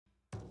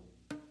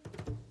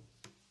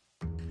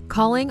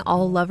Calling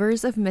all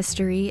lovers of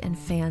mystery and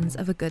fans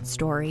of a good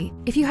story.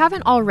 If you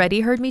haven't already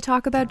heard me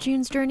talk about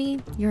June's Journey,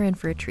 you're in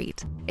for a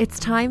treat. It's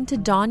time to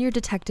don your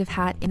detective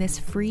hat in this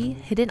free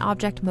hidden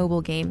object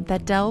mobile game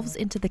that delves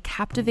into the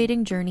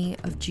captivating journey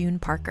of June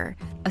Parker,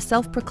 a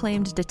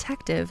self-proclaimed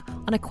detective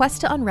on a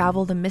quest to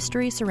unravel the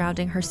mystery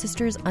surrounding her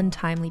sister's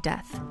untimely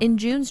death. In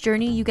June's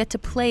Journey, you get to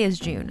play as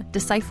June,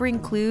 deciphering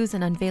clues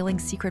and unveiling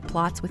secret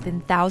plots within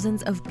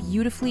thousands of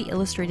beautifully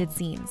illustrated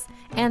scenes.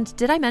 And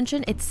did I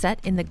mention it's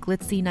set in the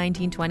glitzy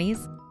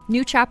 1920s?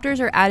 New chapters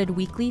are added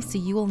weekly, so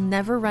you will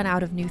never run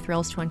out of new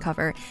thrills to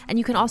uncover, and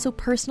you can also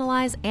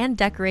personalize and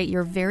decorate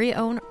your very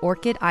own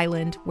Orchid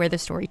Island where the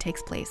story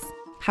takes place.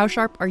 How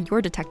sharp are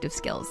your detective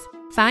skills?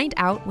 Find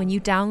out when you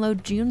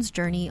download June's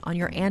Journey on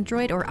your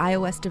Android or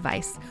iOS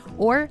device,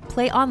 or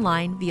play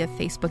online via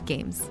Facebook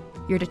Games.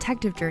 Your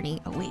detective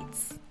journey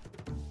awaits.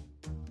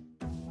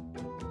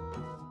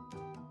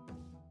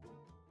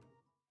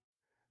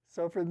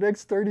 So for the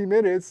next 30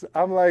 minutes,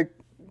 I'm like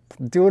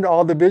doing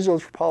all the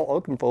visuals for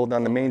Paul Oakenfold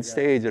on the main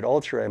stage at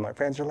Ultra, and my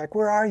friends are like,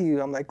 "Where are you?"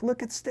 I'm like,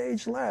 "Look at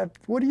stage left.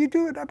 What are you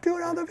doing?" "I'm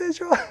doing all the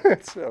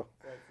visuals." So.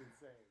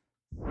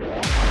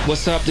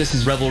 What's up? This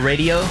is Rebel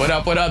Radio. What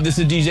up? What up? This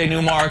is DJ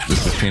Newmark.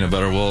 This is Peanut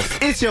Butter Wolf.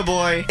 It's your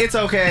boy. It's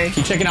okay.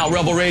 Keep checking out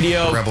Rebel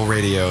Radio. Rebel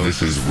Radio.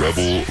 This is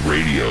Rebel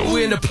Radio.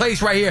 We're in the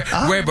place right here.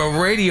 Rebel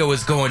Radio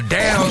is going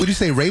down. What did you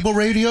say, Rebel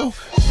Radio?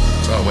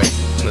 Oh, wait.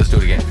 Let's do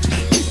it again.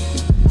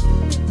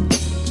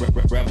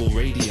 Rebel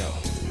Radio.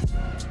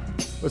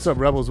 What's up,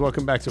 Rebels?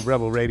 Welcome back to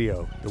Rebel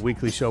Radio, the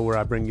weekly show where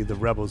I bring you the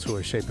rebels who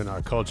are shaping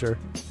our culture.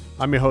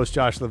 I'm your host,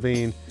 Josh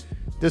Levine.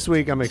 This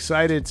week, I'm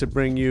excited to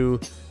bring you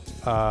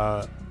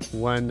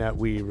one that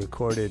we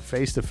recorded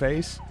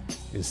face-to-face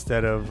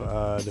instead of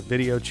the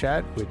video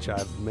chat, which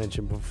I've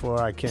mentioned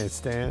before I can't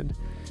stand.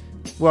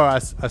 Well,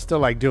 I still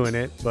like doing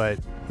it, but,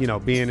 you know,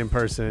 being in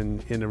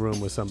person in the room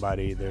with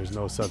somebody, there's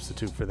no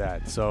substitute for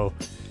that. So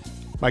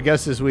my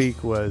guest this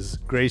week was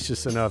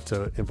gracious enough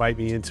to invite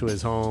me into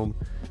his home.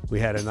 We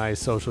had a nice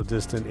social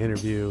distant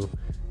interview,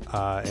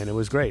 and it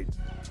was great.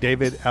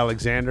 David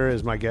Alexander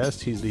is my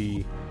guest. He's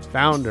the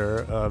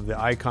founder of the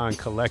Icon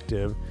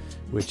Collective,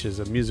 which is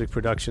a music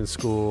production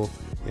school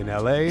in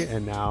LA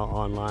and now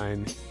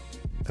online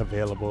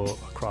available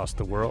across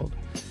the world.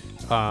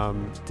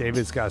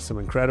 David's got some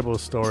incredible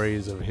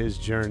stories of his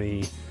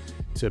journey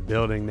to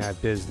building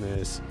that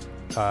business.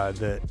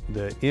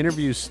 The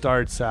interview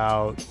starts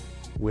out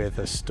with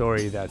a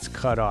story that's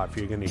cut off.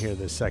 You're going to hear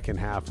the second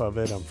half of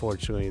it.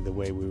 Unfortunately, the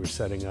way we were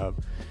setting up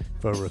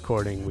for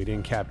recording, we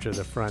didn't capture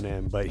the front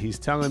end, but he's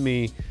telling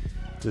me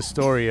the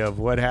story of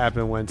what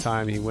happened one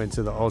time. He went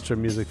to the Ultra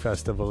Music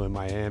Festival in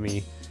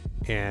Miami,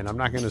 and I'm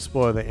not going to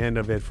spoil the end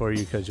of it for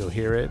you because you'll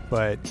hear it,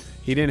 but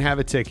he didn't have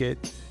a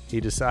ticket. He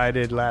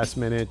decided last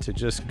minute to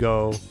just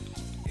go,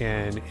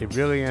 and it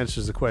really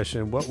answers the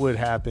question, what would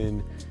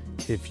happen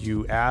if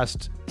you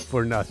asked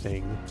for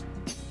nothing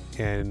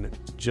and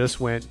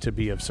just went to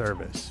be of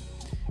service?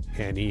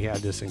 And he had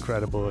this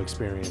incredible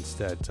experience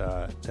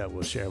that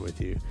we'll share with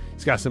you.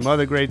 He's got some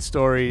other great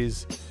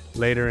stories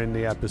later in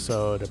the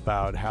episode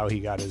about how he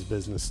got his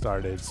business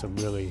started, some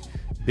really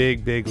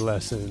big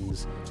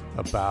lessons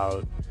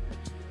about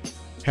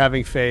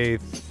having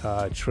faith,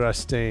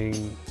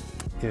 trusting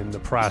in the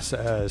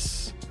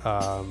process,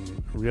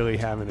 really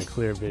having a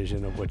clear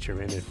vision of what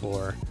you're in it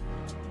for.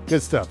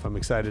 Good stuff. I'm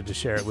excited to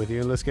share it with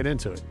you, and let's get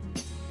into it.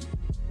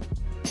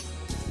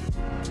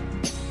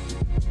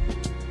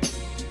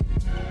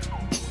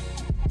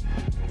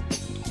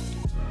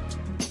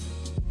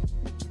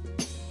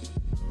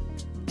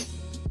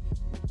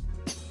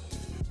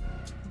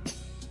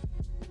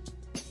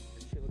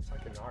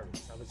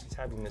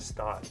 Having this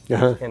thought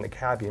in the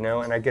cab, you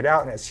know, and I get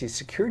out and I see a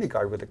security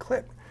guard with a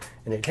clip,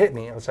 and it hit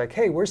me. I was like,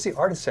 "Hey, where's the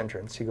artist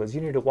entrance?" He goes,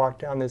 "You need to walk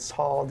down this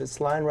hall, this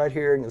line right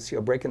here, and you'll see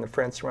a break in the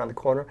fence around the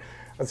corner."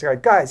 I was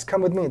like, "Guys,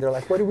 come with me." They're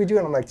like, "What are we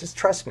doing?" I'm like, "Just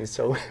trust me."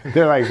 So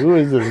they're like, "Who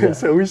is this guy?"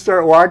 So we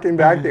start walking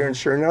back there, and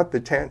sure enough,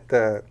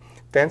 the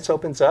fence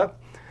opens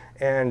up,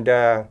 and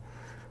I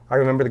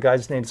remember the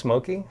guy's name,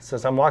 Smokey. So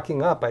as I'm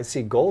walking up, I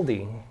see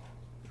Goldie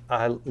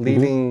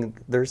leaving.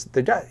 There's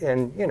the,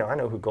 and you know, I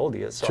know who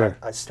Goldie is, so sure.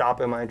 I stop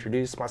him, I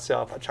introduce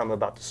myself, I tell him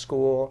about the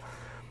school,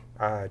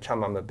 I tell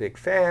him I'm a big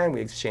fan,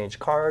 we exchange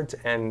cards,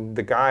 and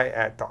the guy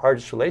at the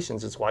artist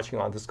relations is watching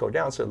all this go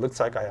down, so it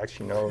looks like I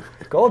actually know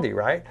Goldie,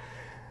 right?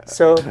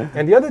 So,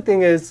 and the other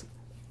thing is,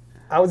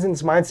 I was in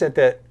this mindset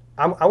that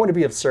I want to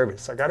be of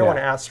service, like I don't want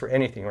to ask for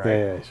anything, right?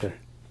 Yeah, sure.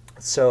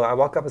 So I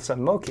walk up and say,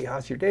 "Moki,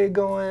 how's your day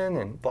going?"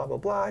 And blah, blah,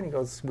 blah. And he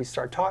goes, we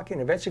start talking.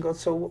 Eventually goes,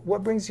 "So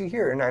what brings you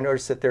here?" And I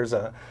noticed that there's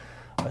a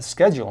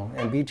schedule,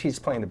 and BT's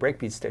playing the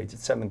breakbeat stage at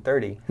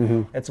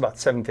 7:30. It's about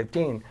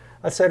 7:15.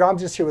 I said, "I'm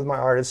just here with my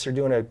artists. They're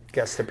doing a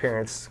guest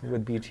appearance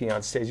with BT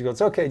on stage." He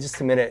goes, "Okay, just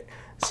a minute."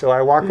 So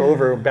I walk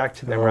over back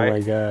to them, right?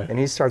 My God. And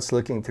he starts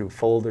looking through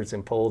folders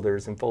and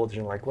folders and folders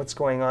and like, "What's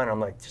going on?"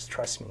 I'm like, "Just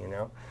trust me, you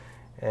know."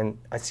 And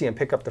I see him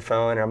pick up the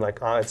phone, and I'm like,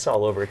 "Oh, it's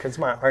all over," because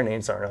our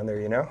names aren't on there,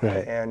 you know.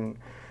 Right. And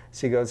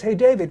So he goes, hey,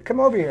 David,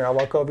 come over here. I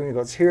walk over and he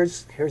goes,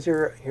 here's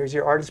your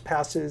artist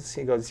passes.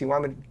 He goes, you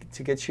want me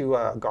to get you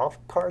a golf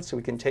cart so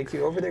we can take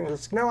you over there? And he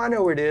goes, no, I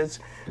know where it is.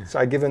 So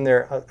I give him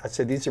I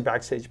said, these are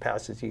backstage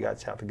passes. You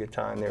guys have a good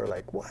time. They were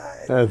like, what?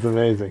 That's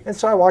amazing. And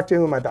so I walked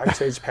in with my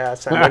backstage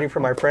pass. I'm waiting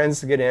for my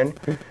friends to get in.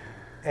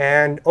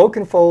 And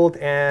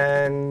Oakenfold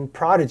and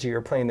Prodigy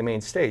are playing the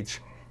main stage.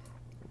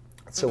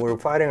 So we're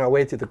fighting our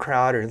way through the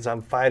crowd, and as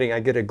I'm fighting, I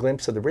get a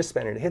glimpse of the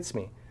wristband, and it hits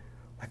me.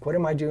 Like, what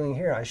am I doing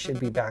here? I should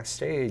be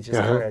backstage.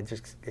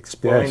 Just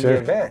exploring the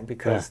event,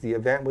 because the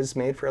event was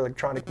made for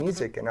electronic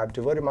music, and I've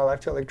devoted my life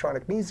to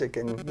electronic music,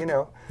 and,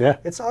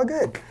 it's all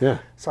good. Yeah.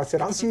 So I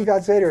said, I'll see you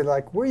guys later.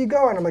 Like, where are you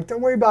going? I'm like,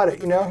 don't worry about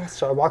it,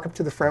 So I walk up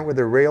to the front where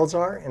the rails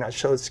are, and I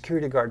show the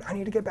security guard, I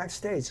need to get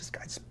backstage. This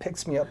guy just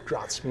picks me up,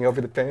 drops me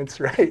over the fence,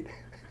 right?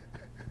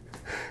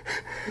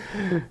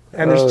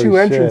 And there's two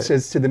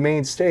entrances to the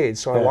main stage.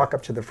 So I walk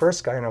up to the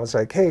first guy and I was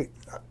like, hey,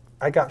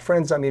 I got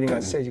friends I'm meeting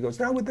on stage. He goes,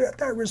 now with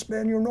that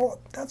wristband,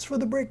 that's for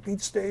the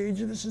breakbeat stage.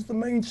 This is the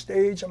main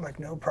stage. I'm like,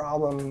 no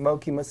problem.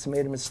 Moki must have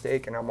made a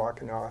mistake. And I'm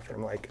walking off and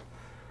I'm like,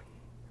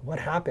 what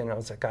happened? I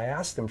was like, I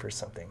asked him for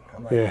something.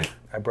 I'm like,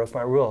 I broke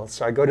my rule.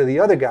 So I go to the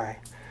other guy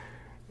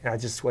and I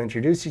just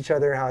introduce each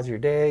other. How's your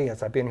day?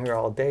 As I've been here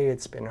all day,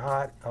 it's been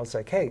hot. I was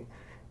like, hey,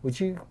 would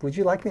you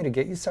like me to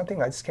get you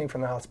something? I just came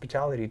from the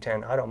hospitality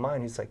tent. I don't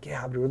mind. He's like,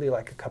 yeah, I'd really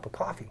like a cup of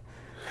coffee.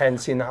 Hadn't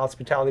seen the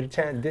hospitality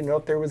tent, didn't know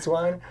if there was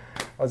one.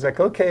 I was like,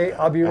 okay,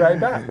 I'll be right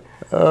back.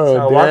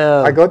 So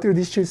I go through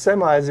these two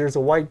semis, there's a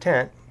white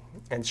tent,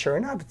 and sure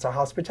enough, it's a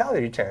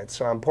hospitality tent.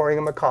 So I'm pouring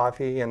him a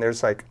coffee, and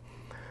there's like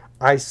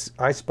ice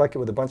bucket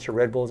with a bunch of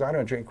Red Bulls. I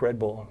don't drink Red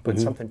Bull, but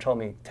something told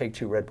me, take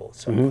 2 Red Bulls.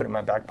 So I put it in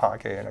my back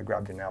pocket, and I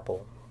grabbed an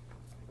apple.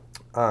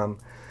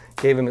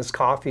 Gave him his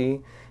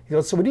coffee. He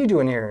goes, so what are you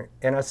doing here?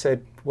 And I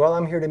said, well,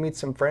 I'm here to meet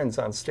some friends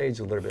on stage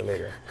a little bit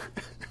later.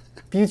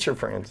 Future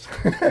friends.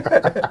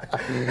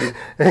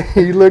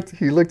 He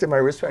looked at my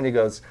wristband and he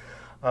goes,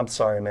 I'm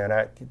sorry,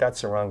 man,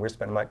 that's the wrong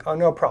wristband. I'm like, oh,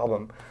 no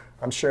problem.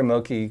 I'm sure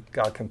Moki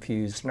got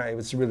confused. No, it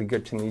was really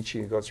good to meet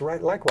you. He goes,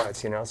 right, likewise,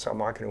 So I'm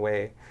walking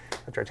away.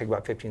 After I take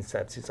about 15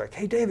 steps, he's like,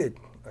 hey, David.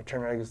 I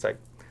turn around, he was like,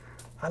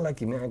 I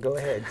like you, man, go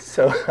ahead.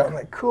 So I'm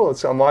like, cool.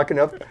 So I'm walking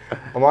up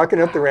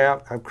the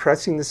ramp, I'm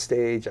crossing the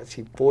stage, I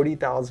see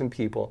 40,000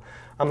 people.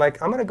 I'm like,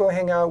 I'm gonna go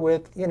hang out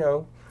with,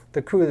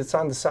 the crew that's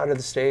on the side of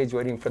the stage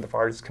waiting for the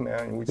artists to come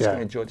out, and we're just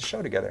gonna enjoy the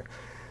show together.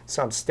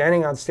 So I'm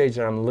standing on stage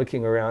and I'm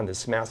looking around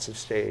this massive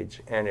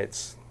stage, and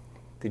it's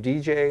the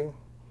DJ,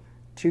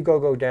 2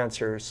 go-go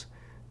dancers,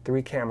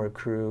 3 camera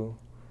crew,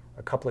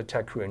 a couple of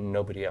tech crew, and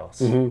nobody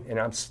else. And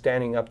I'm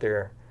standing up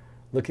there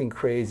looking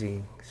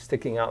crazy,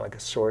 sticking out like a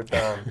sore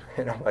thumb.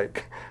 And I'm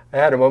like, I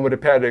had a moment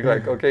of panic,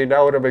 like, okay,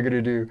 now what am I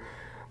gonna do?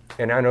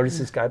 And I noticed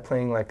this guy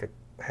playing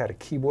had a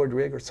keyboard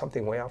rig or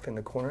something way off in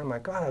the corner. I'm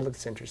like, oh, that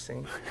looks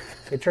interesting.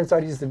 It turns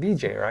out he's the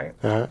VJ, right?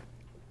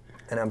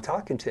 And I'm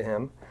talking to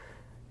him,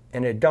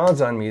 and it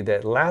dawns on me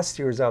that last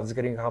year as I was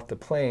getting off the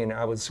plane,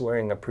 I was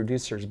wearing a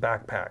producer's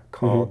backpack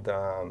called,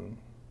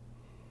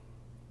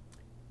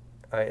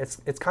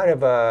 it's kind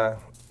of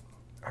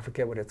I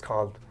forget what it's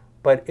called,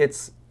 but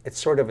it's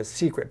sort of a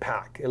secret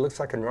pack. It looks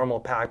like a normal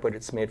pack, but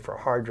it's made for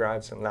hard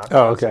drives and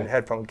laptops and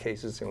headphone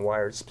cases and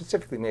wires,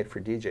 specifically made for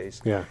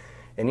DJs. Yeah.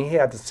 And he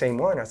had the same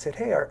one. I said,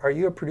 hey, are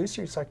you a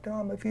producer? He's like, no,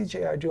 I'm a VJ.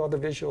 I do all the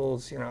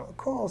visuals,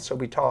 cool. So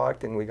we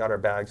talked and we got our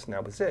bags and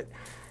that was it.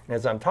 And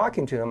as I'm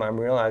talking to him, I'm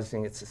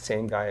realizing it's the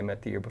same guy I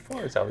met the year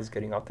before as I was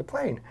getting off the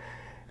plane.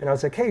 And I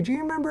was like, hey, do you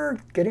remember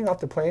getting off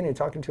the plane and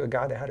talking to a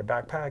guy that had a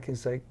backpack?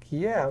 He's like,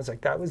 yeah. I was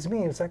like, that was me.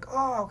 He was like,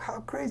 oh, how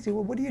crazy.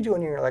 Well, what are you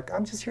doing here? Like,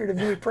 I'm just here to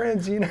meet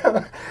friends,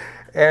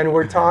 And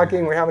we're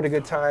talking, we're having a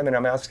good time, and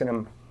I'm asking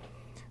him,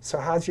 so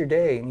how's your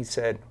day? And he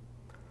said,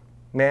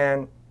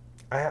 man,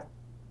 I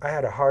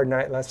had a hard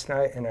night last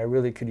night, and I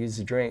really could use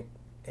a drink,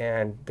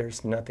 and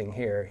there's nothing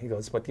here. He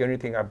goes, but the only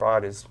thing I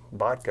brought is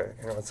vodka.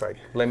 And I was like,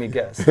 let me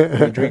guess.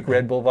 You drink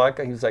Red Bull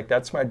vodka? He was like,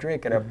 that's my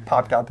drink. And I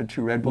popped out the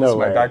 2 Red Bulls in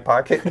my back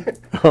pocket.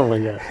 Oh, my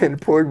God.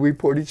 And we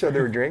poured each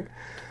other a drink.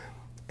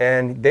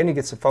 And then he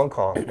gets a phone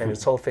call, and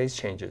his whole face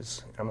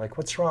changes. I'm like,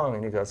 what's wrong?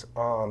 And he goes,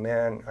 oh,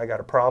 man, I got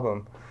a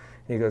problem.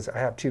 And he goes, I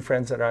have 2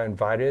 friends that I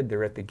invited.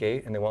 They're at the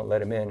gate, and they won't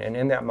let him in. And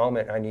in that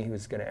moment, I knew he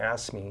was going to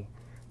ask me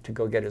to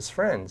go get his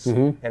friends.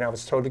 And I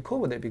was totally cool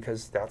with it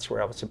because that's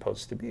where I was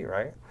supposed to be,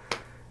 right?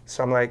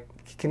 So I'm like,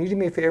 can you do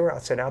me a favor? I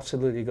said,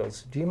 absolutely. He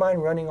goes, do you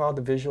mind running all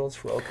the visuals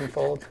for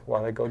Oakenfold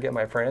while I go get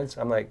my friends?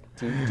 I'm like,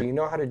 do you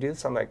know how to do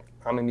this? I'm like,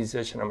 I'm a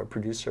musician, I'm a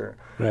producer.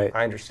 Right.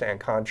 I understand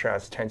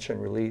contrast, tension,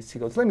 release. He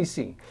goes, let me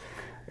see.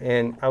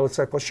 And I was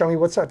like, well, show me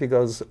what's up. He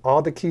goes,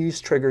 all the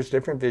keys, triggers,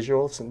 different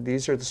visuals, and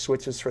these are the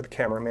switches for the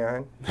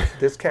cameraman.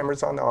 This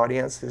camera's on the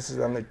audience, this is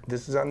on the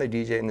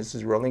DJ, and this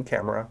is rolling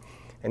camera.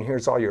 And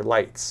here's all your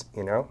lights,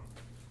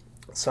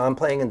 So I'm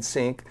playing in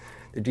sync.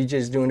 The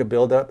DJ's doing a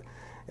build-up.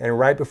 And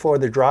right before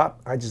the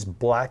drop, I just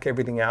black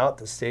everything out.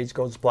 The stage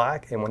goes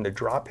black. And when the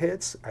drop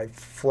hits, I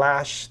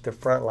flash the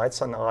front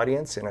lights on the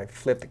audience, and I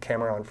flip the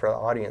camera on for the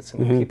audience.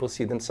 And the people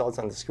see themselves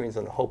on the screens,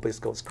 and the whole place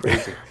goes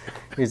crazy.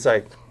 He's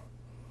like,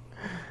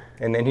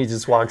 and then he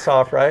just walks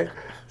off, right?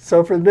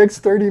 So for the next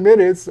 30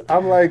 minutes,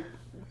 I'm like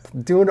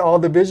doing all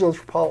the visuals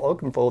for Paul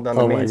Oakenfold on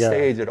the Oh my main God.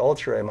 stage at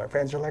Ultra, and my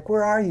friends are like,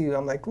 "Where are you?"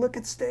 I'm like, "Look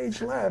at stage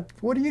left.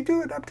 What are you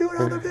doing?" "I'm doing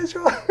all the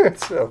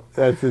visuals."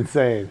 That's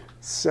insane.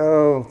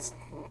 So it's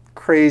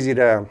crazy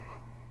to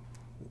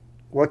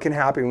what can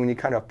happen when you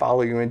kind of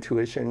follow your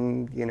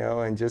intuition,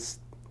 and just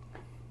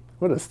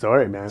What a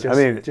story, man.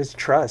 just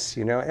trust,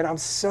 And I'm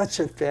such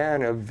a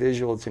fan of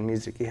visuals and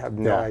music. You have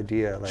no Yeah,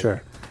 idea.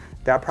 sure.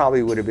 That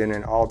probably would have been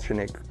an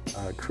alternate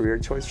career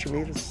choice for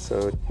me.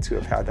 So to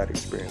have had that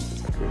experience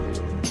is like really,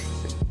 really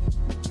interesting.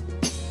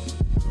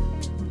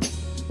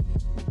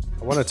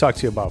 I want to talk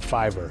to you about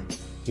Fiverr.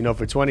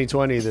 For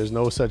 2020, there's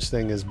no such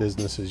thing as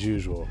business as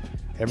usual.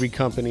 Every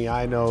company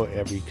I know,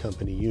 every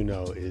company you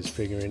know is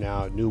figuring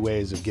out new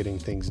ways of getting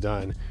things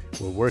done.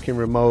 We're working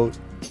remote.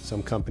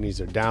 Some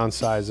companies are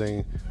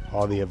downsizing.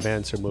 All the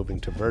events are moving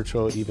to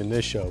virtual. Even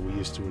this show, we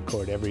used to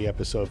record every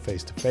episode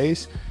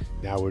face-to-face.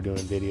 Now we're doing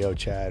video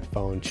chat,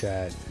 phone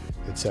chat,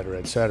 et cetera,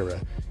 et cetera.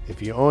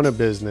 If you own a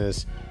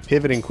business,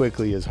 pivoting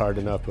quickly is hard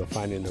enough, but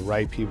finding the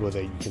right people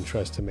that you can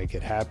trust to make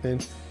it happen,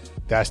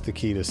 that's the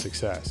key to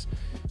success.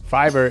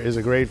 Fiverr is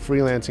a great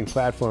freelancing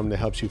platform that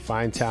helps you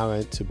find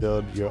talent to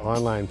build your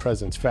online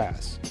presence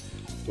fast.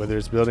 Whether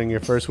it's building your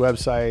first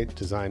website,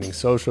 designing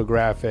social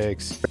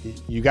graphics,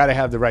 you got to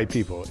have the right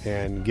people,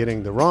 and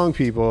getting the wrong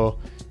people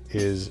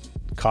is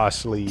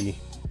costly.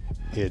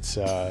 It's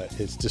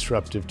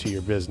disruptive to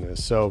your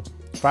business. So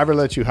Fiverr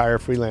lets you hire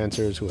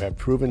freelancers who have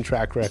proven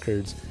track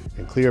records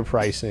and clear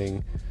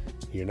pricing.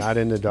 You're not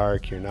in the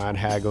dark. You're not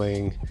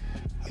haggling.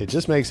 It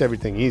just makes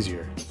everything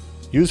easier.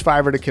 Use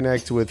Fiverr to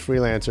connect with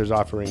freelancers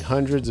offering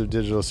hundreds of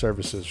digital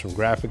services from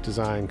graphic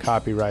design,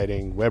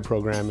 copywriting, web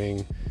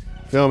programming,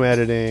 film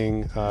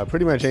editing,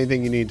 pretty much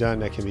anything you need done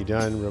that can be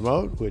done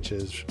remote, which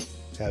is,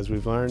 as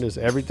we've learned, is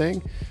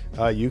everything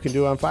you can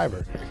do on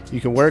Fiverr. You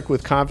can work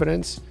with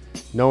confidence,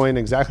 knowing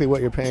exactly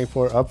what you're paying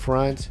for up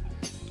front.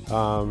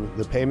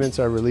 The payments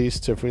are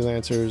released to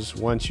freelancers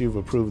once you've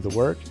approved the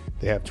work.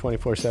 They have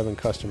 24/7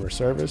 customer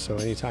service, so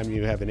anytime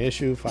you have an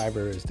issue,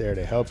 Fiverr is there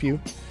to help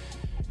you.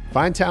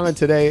 Find talent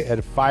today at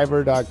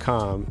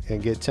Fiverr.com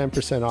and get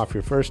 10% off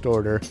your first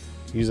order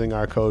using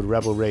our code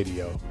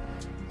REBELRADIO.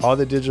 All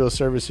the digital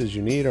services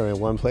you need are in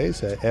one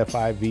place at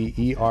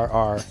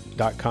Fiverr.com,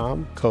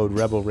 code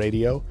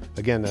REBELRADIO.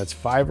 Again, that's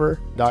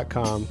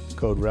Fiverr.com,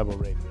 code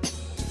REBELRADIO.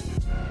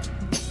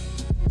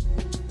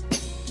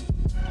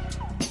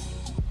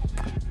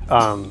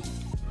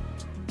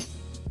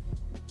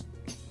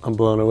 I'm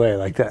blown away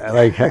like that.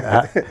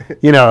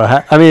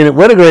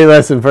 What a great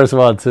lesson, first of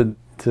all, to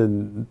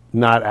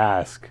not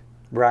ask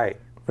Right.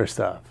 for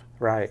stuff.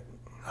 Right.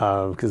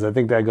 Because I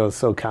think that goes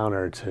so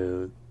counter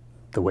to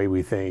the way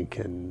we think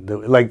and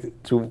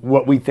to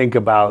what we think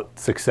about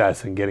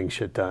success and getting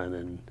shit done.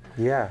 And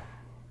Yeah.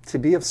 To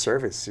be of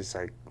service is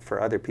like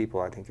for other people,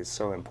 I think is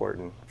so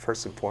important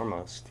first and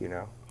foremost,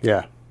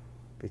 yeah,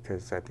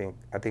 because I think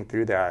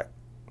through that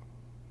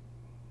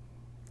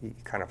you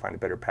kind of find a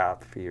better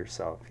path for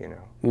yourself,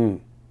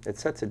 It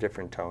sets a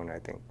different tone, I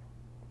think.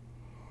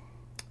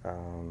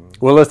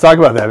 Well, let's talk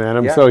about that, man.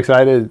 I'm Yeah. so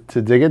excited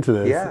to dig into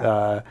this.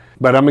 Yeah.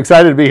 But I'm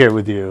excited to be here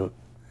with you,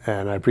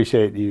 and I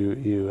appreciate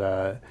you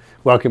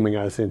welcoming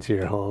us into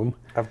your home.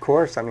 Of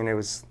course. I mean, it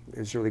was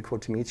really cool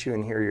to meet you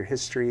and hear your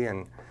history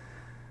and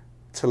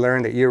to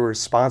learn that you're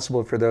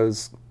responsible for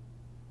those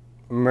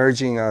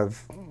merging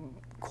of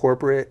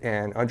corporate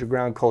and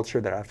underground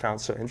culture that I found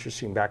so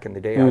interesting back in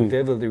the day. I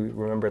vividly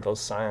remember those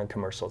Scion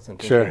commercials and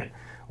thinking, Sure.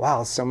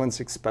 wow, someone's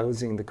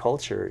exposing the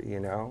culture,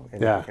 in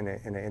Yeah.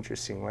 an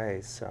interesting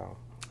way. So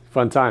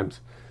Fun times.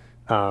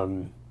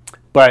 So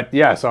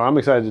I'm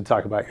excited to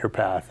talk about your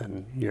path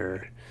and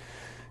your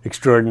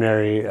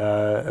extraordinary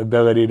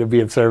ability to be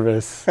of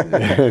service.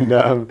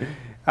 And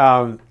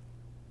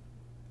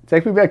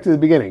take me back to the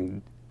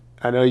beginning.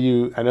 I know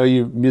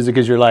you. Music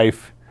is your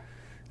life.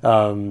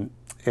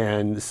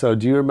 And so,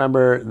 do you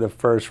remember the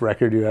first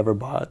record you ever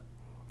bought?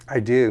 I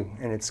do,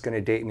 and it's going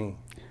to date me.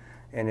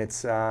 And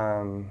it's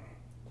a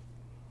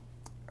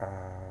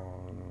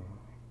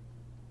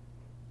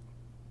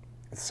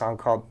song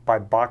called by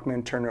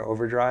Bachman Turner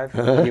Overdrive.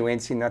 You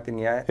Ain't Seen Nothing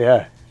Yet.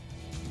 Yeah.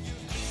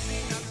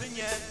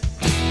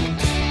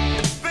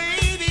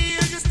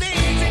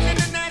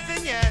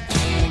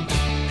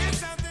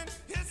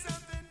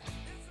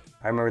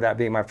 I remember that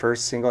being my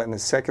first single, and the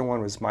second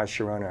one was My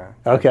Sharona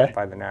Okay.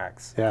 by the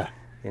Knacks. Yeah.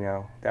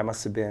 That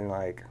must have been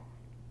like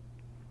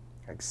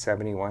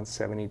 71,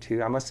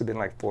 72. I must have been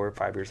like 4 or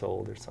 5 years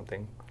old or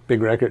something.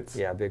 Big records.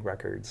 Yeah, big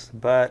records.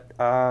 But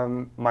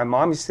my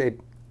mom used to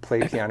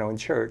play piano in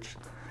church,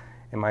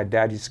 and my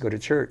dad used to go to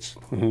church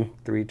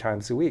 3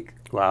 times a week.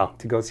 Wow.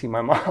 To go see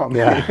my mom.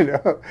 Yeah.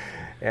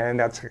 And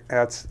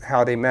that's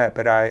how they met.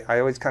 But I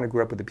always kind of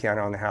grew up with the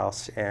piano in the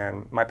house,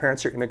 and my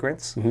parents are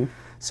immigrants.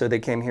 So they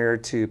came here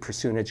to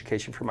pursue an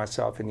education for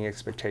myself, and the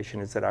expectation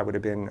is that I would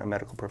have been a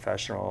medical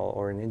professional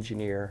or an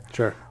engineer,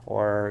 Sure.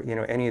 or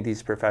any of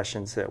these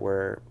professions that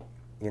were,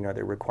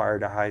 that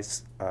required a high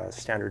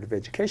standard of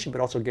education,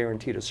 but also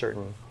guaranteed a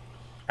certain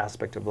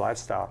aspect of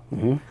lifestyle.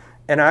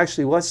 And I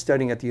actually was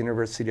studying at the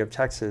University of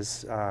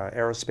Texas,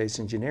 aerospace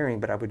engineering,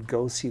 but I would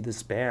go see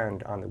this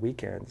band on the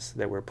weekends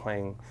that were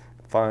playing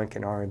funk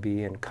and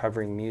R&B and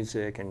covering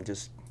music, and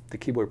just the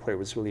keyboard player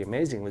was really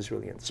amazing, was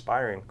really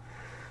inspiring.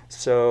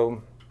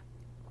 So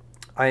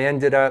I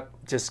ended up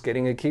just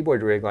getting a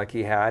keyboard rig like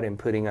he had and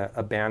putting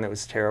a band that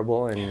was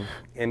terrible and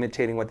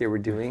imitating what they were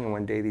doing. And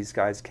one day these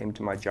guys came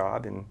to my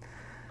job and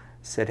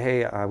said,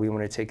 hey, we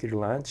want to take you to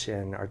lunch,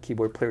 and our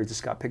keyboard player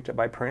just got picked up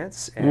by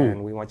Prince,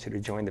 and we want you to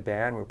join the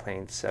band. We're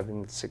playing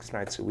 6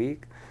 nights a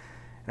week.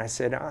 And I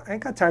said, I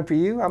ain't got time for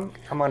you.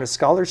 I'm on a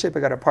scholarship. I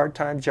got a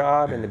part-time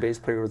job. And the bass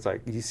player was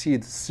like, you see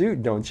the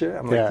suit, don't you?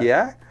 I'm like,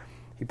 yeah.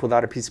 He pulled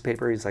out a piece of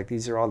paper. He's like,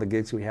 these are all the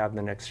gigs we have in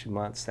the next few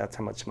months. That's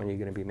how much money you're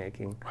going to be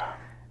making. Wow.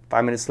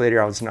 5 minutes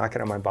later, I was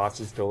knocking on my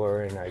boss's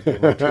door, and I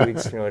gave him 2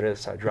 weeks'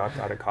 notice. I dropped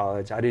out of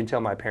college. I didn't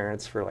tell my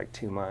parents for like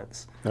 2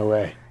 months. No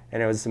way.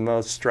 And it was the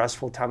most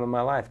stressful time of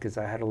my life because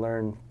I had to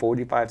learn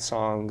 45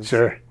 songs.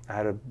 Sure. I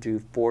had to do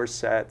 4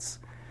 sets,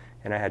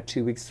 and I had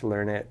 2 weeks to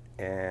learn it.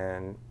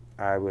 And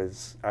I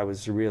was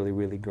really,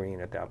 really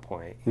green at that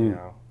point. You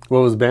know. What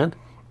was the band?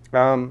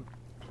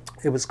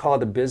 It was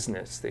called The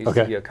Business. They used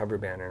to be a cover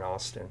band in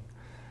Austin.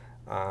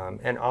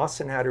 And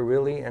Austin had a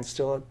really, and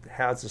still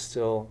has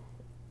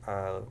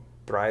a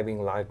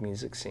thriving live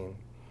music scene.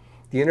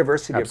 The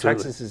University of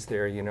Texas is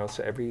there, you know,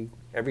 so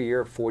every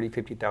year 40,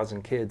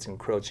 50,000 kids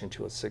encroach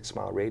into a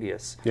 6-mile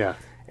radius. Yeah.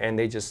 And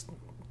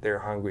they're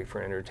hungry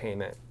for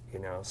entertainment, you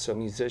know. So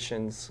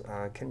musicians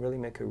can really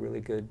make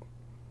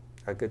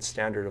a good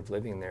standard of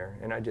living there.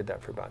 And I did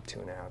that for about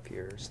 2.5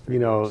 years. You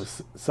know,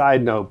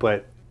 side note,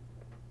 but,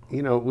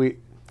 you know, we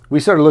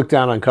sort of look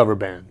down on cover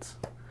bands,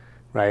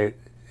 right?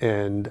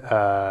 And,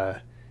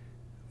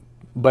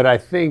 but I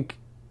think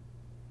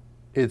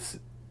it's,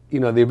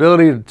 you know, the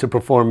ability to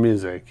perform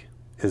music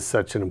is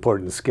such an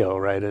important skill,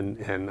 right?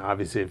 And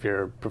obviously if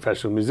you're a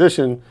professional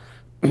musician,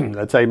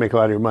 that's how you make a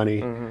lot of your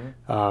money.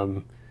 Mm-hmm.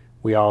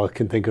 We all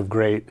can think of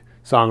great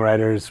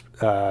songwriters,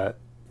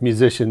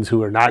 musicians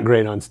who are not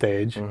great on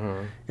stage.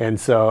 Mm-hmm. And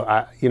so,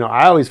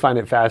 I always find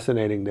it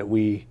fascinating that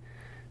we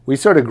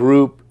sort of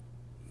group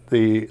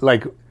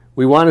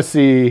we want to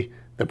see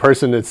the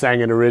person that sang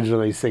it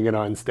originally sing it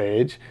on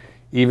stage,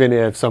 even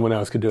if someone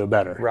else could do it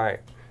better. Right.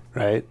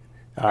 Right?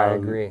 I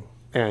agree.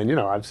 And, you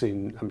know,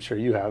 I'm sure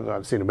you have,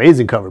 I've seen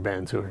amazing cover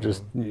bands who are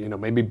just, you know,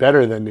 maybe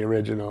better than the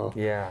original.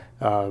 Yeah.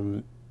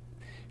 And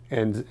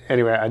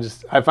anyway,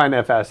 I find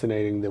that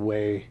fascinating, the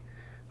way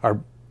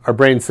our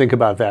brains think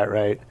about that,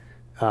 right?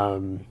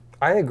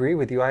 I agree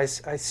with you. I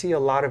see a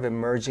lot of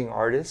emerging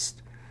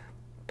artists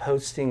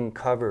posting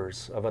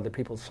covers of other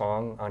people's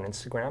songs on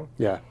Instagram.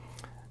 Yeah.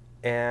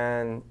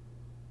 And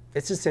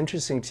it's just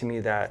interesting to me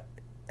that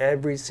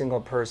every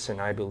single person,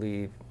 I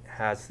believe,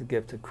 has the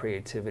gift of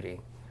creativity.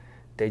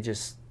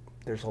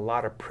 There's a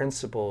lot of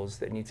principles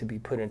that need to be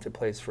put into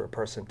place for a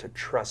person to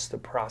trust the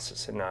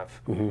process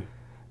enough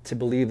to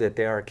believe that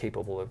they are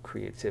capable of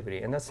creativity.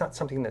 And that's not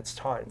something that's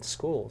taught in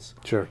schools.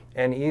 Sure.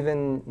 And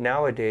even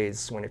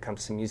nowadays, when it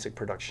comes to music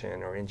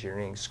production or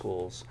engineering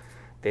schools,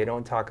 they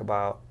don't talk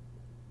about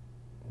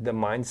the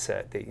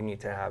mindset that you need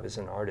to have as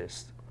an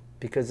artist,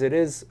 because it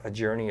is a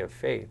journey of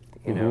faith,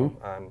 you know.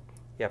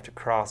 You have to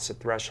cross the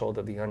threshold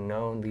of the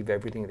unknown, leave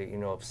everything that you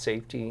know of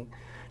safety,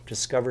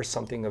 discover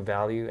something of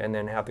value, and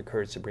then have the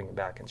courage to bring it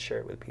back and share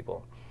it with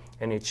people.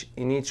 And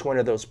in each one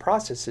of those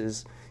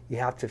processes, you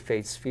have to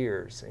face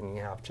fears, and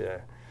you have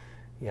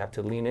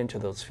to lean into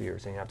those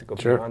fears, and you have to go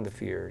beyond the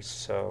fears.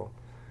 So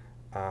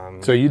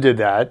you did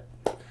that.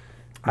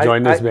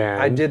 Joined this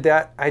band. I did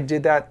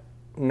that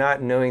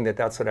not knowing that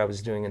that's what I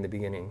was doing in the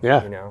beginning.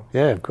 Yeah. You know.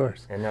 Yeah, of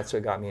course. And that's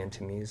what got me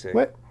into music.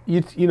 What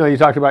you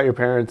talked about your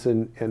parents,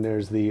 and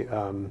there's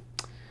the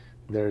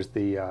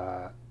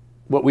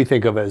what we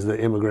think of as the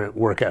immigrant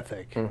work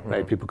ethic,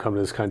 right? People come to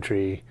this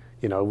country,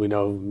 you know, we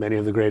know many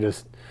of the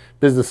greatest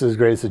businesses,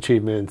 greatest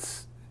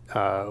achievements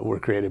were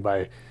created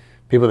by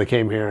people that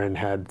came here and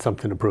had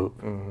something to prove,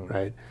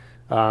 right?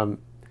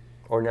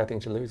 Or nothing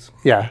to lose.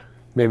 Yeah,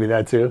 maybe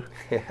that too.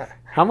 Yeah.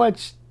 How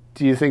much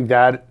do you think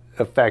that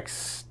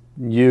affects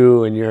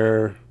you and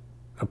your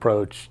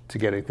approach to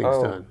getting things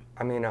done?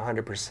 I mean,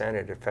 100%.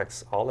 It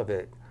affects all of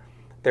it.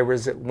 There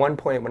was at one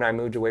point when I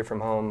moved away from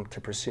home to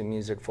pursue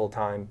music full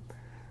time,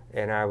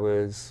 and I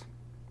was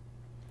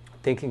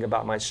thinking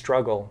about my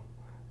struggle.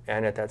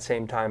 And at that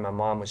same time, my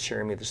mom was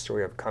sharing me the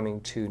story of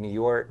coming to New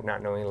York,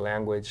 not knowing the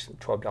language,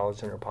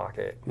 $12 in her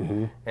pocket,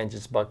 and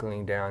just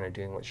buckling down and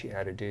doing what she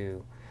had to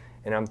do.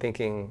 And I'm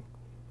thinking,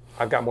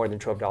 I've got more than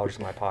 $12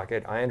 in my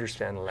pocket. I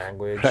understand the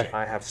language. Right.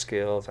 I have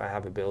skills. I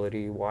have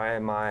ability. Why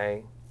am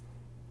I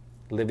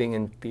living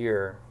in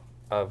fear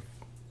of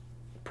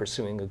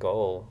pursuing a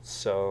goal?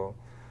 So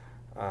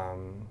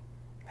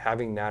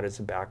having that as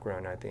a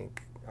background, I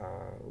think,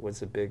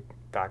 was a big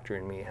factor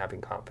in me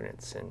having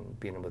confidence and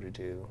being able to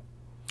do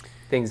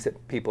things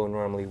that people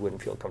normally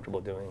wouldn't feel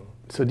comfortable doing.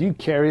 So do you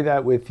carry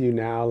that with you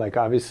now? Like,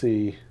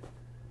 obviously,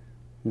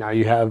 now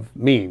you have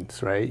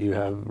means, right? You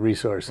have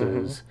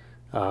resources.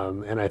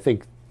 And I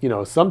think, you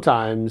know,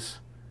 sometimes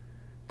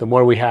the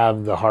more we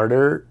have, the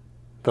harder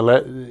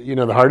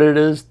the harder it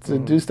is to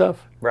do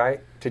stuff.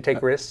 Right? To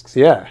take risks.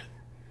 Yeah.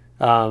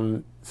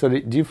 So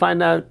do you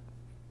find that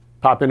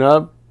popping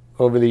up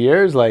over the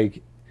years?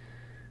 Like,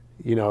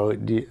 I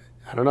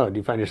don't know, do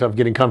you find yourself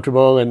getting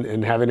comfortable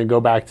and having to go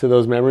back to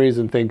those memories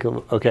and think,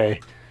 okay,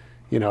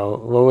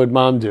 what would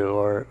mom do?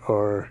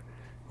 Or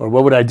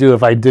what would I do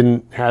if I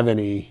didn't have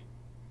any?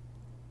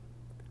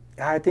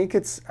 I think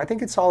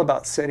it's all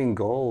about setting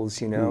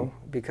goals,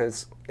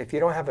 because if you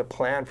don't have a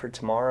plan for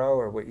tomorrow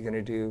or what you're going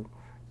to do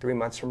 3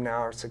 months from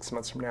now or 6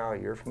 months from now, a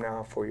year from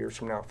now, 4 years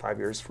from now, 5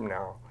 years from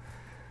now,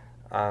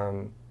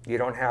 you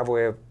don't have a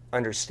way of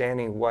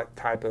understanding what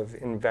type of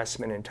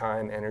investment in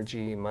time,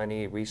 energy,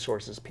 money,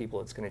 resources, people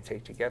it's going to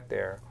take to get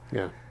there.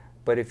 Yeah.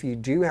 But if you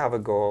do have a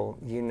goal,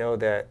 you know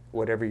that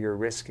whatever you're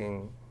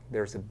risking,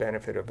 there's a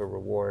benefit of a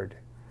reward,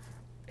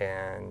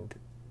 and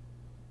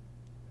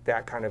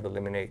that kind of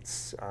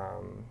eliminates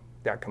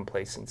that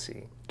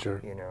complacency.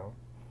 Sure.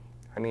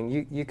 I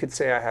mean, you could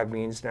say I have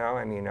means now.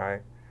 I mean,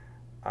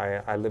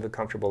 I live a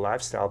comfortable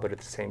lifestyle, but at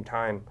the same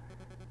time,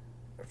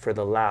 for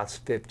the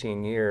last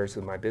 15 years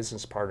with my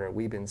business partner,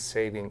 we've been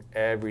saving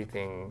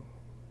everything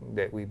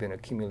that we've been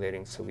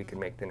accumulating so we can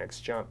make the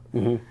next jump.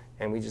 Mm-hmm.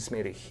 And we just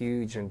made a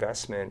huge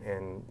investment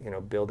in,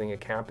 building a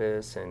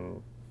campus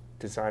and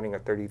designing a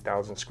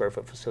 30,000 square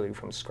foot facility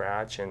from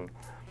scratch. And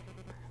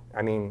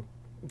I mean,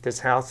 this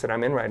house that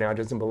I'm in right now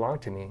doesn't belong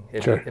to me.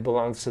 It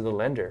belongs to the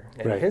lender.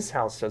 And Right. his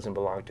house doesn't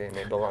belong to him.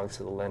 It belongs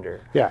to the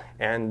lender. Yeah.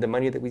 And the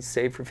money that we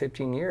saved for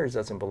 15 years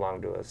doesn't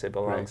belong to us. It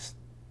belongs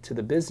to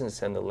the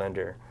business and the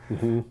lender.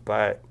 Mm-hmm.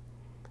 But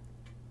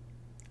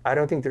I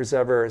don't think there's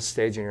ever a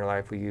stage in your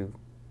life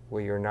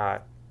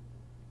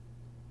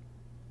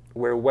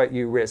where what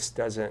you risk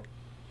doesn't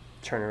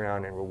turn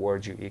around and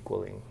reward you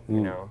equally,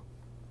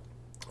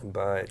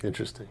 But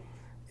Interesting.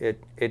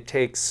 it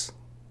takes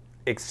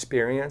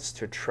experience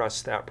to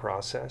trust that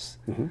process,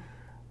 Mm-hmm.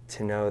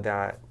 to know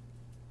that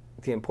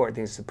the important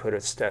thing is to put a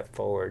step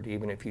forward,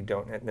 even if you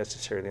don't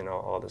necessarily know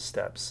all the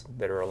steps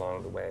that are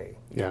along the way,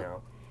 Yeah.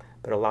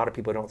 But a lot of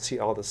people don't see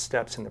all the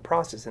steps in the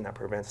process, and that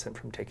prevents them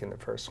from taking the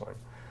first one.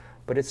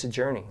 But it's a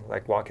journey,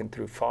 like walking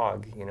through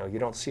fog. You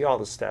don't see all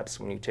the steps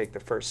when you take the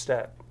first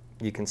step.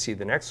 You can see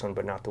the next one,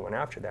 but not the one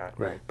after that.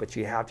 Right. But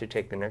you have to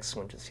take the next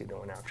one to see the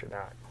one after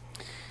that.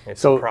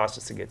 It's So- the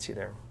process that gets you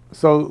there.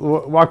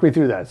 So walk me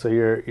through that. So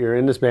you're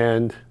in this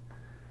band,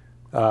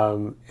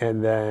 and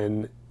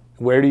then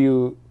how do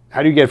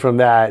you get from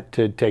that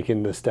to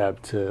taking the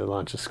step to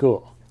launch a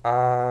school?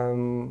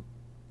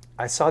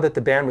 I saw that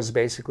the band was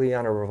basically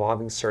on a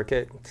revolving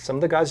circuit. Some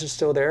of the guys are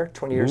still there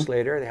 20 years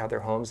later. They have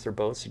their homes, their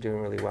boats, they're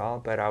doing really well.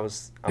 But I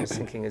was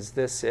thinking, is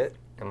this it?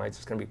 Am I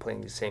just going to be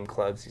playing these same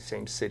clubs, these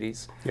same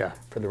cities Yeah.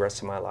 for the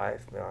rest of my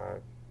life?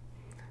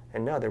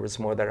 And no, there was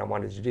more that I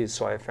wanted to do.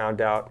 So I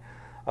found out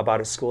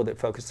about a school that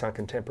focused on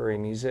contemporary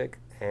music,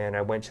 and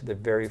I went to the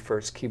very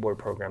first keyboard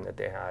program that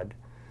they had.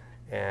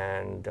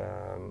 And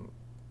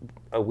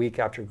a week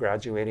after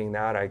graduating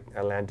that,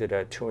 I landed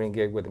a touring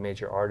gig with a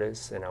major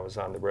artist, and I was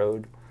on the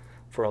road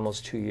for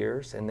almost 2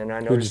 years. And then I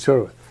Who'd you noticed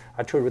tour with?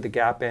 I toured with the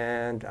Gap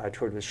Band, I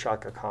toured with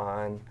Shaka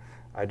Khan,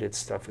 I did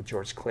stuff with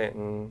George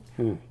Clinton,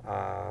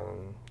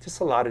 just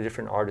a lot of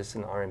different artists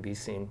in the R&B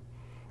scene.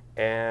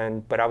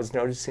 But I was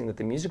noticing that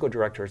the musical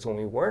directors, when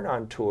we weren't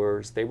on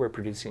tours, they were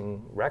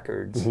producing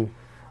records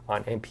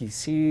on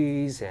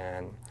MPCs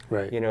and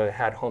Right.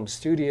 had home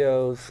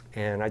studios,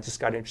 and I just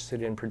got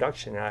interested in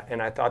production, and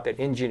I thought that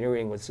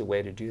engineering was the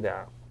way to do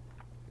that.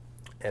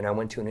 And I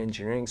went to an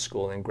engineering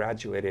school and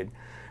graduated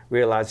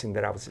realizing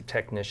that I was a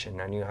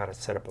technician. I knew how to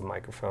set up a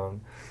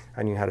microphone.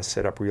 I knew how to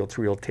set up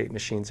reel-to-reel tape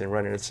machines and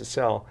run an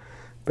SSL.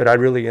 But I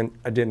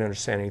didn't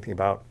understand anything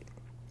about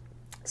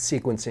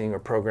sequencing or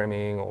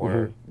programming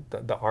or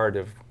the art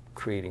of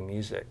creating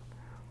music.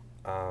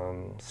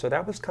 So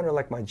that was kind of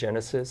like my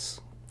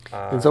genesis.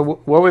 And so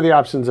what were the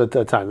options at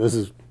that time? This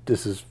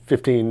is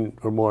 15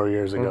 or more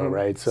years ago,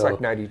 right? It's like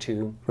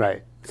 92.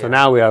 Right. So Yeah.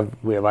 now we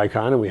have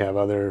Icon and we have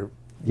other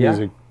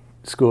music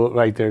school.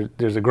 Right.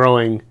 There's a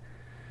growing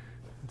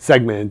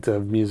segment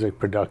of music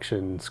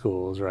production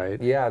schools,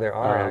 right? Yeah, there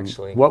are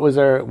actually. What was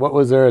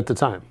there at the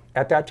time?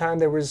 At that time,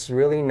 there was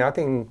really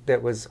nothing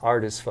that was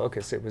artist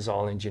focused. It was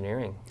all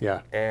engineering.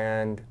 Yeah.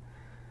 And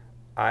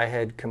I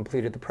had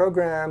completed the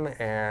program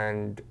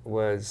and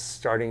was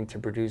starting to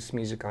produce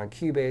music on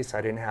Cubase.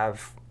 I didn't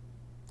have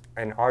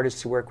an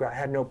artist to work with. I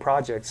had no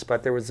projects,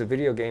 but there was a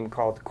video game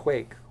called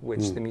Quake,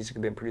 which the music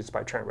had been produced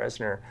by Trent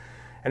Reznor.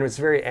 And it was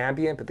very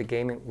ambient, but the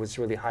game was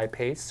really high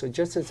paced. So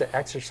just as an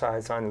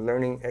exercise on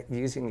learning,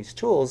 using these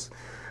tools,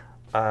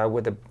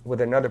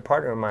 with another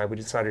partner of mine, we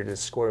decided to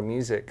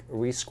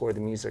rescore the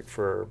music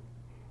for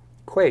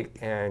Quake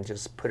and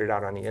just put it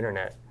out on the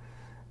internet.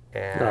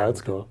 And, Oh,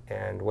 that's cool.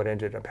 And what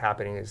ended up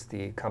happening is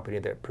the company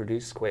that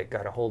produced Quake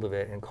got a hold of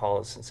it and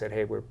called us and said,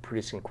 hey, we're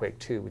producing Quake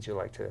 2. Would you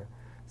like to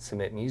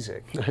submit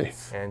music?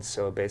 Nice. And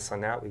so based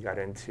on that, we got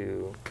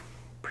into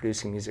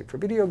producing music for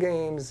video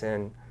games.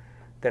 And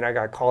then I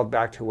got called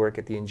back to work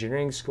at the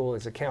engineering school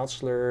as a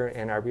counselor.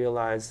 And I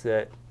realized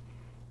that,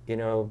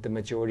 the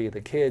majority of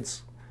the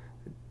kids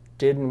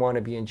didn't want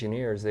to be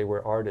engineers. They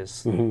were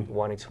artists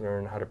wanting to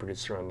learn how to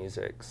produce their own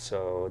music.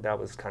 So that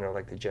was kind of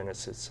like the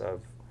genesis of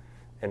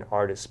an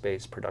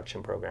artist-based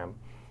production program.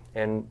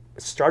 And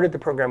started the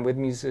program with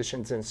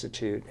Musicians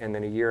Institute, and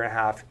then a year and a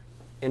half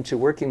into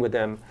working with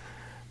them,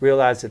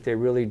 realized that they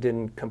really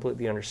didn't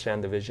completely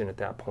understand the vision at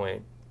that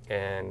point,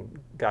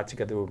 and got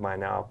together with my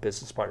now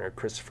business partner,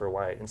 Christopher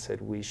White, and said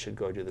we should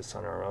go do this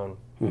on our own.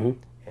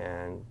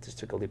 And just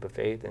took a leap of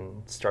faith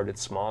and started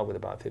small with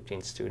about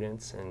 15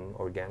 students and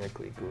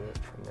organically grew it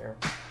from there.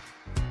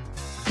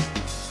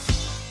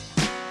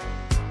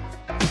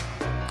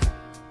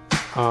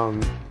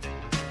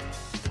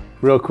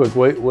 Real quick,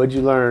 what'd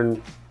you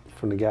learn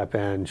from the Gap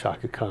Band,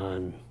 Chaka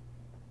Khan,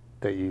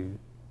 that you,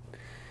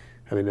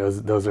 I mean,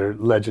 those are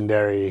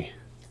legendary,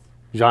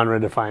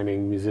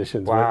 genre-defining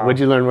musicians. Wow. What'd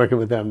you learn working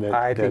with them?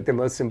 I think the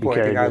most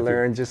important thing I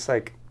learned, just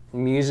like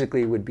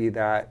musically, would be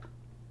that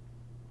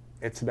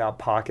it's about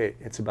pocket,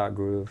 it's about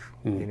groove.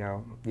 You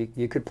know,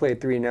 you could play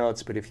 3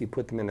 notes, but if you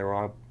put them in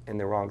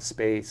the wrong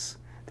space,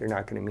 they're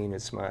not going to mean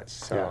as much.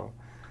 So,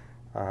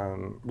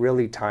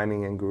 really,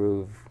 timing and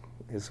groove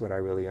is what I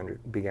really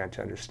began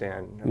to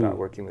understand about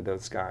working with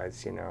those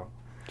guys. You know,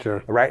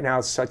 Sure. Right now,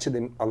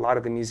 a lot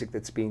of the music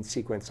that's being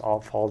sequenced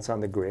all falls on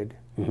the grid,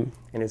 and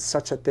it's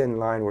such a thin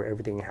line where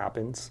everything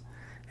happens.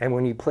 And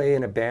when you play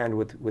in a band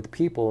with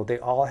people, they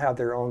all have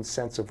their own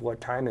sense of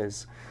what time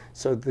is.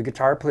 So the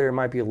guitar player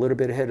might be a little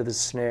bit ahead of the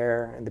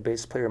snare, and the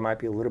bass player might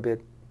be a little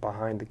bit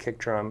behind the kick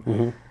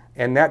drum.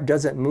 And that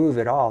doesn't move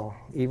at all,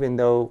 even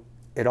though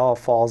it all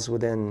falls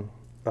within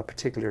a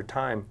particular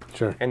time.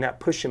 Sure. And that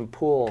push and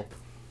pull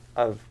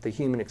of the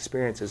human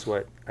experience is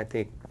what I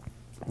think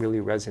really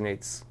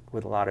resonates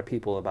with a lot of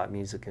people about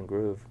music and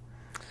groove.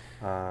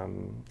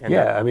 And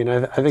yeah, I mean,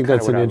 I think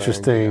that's an what I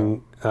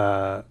interesting,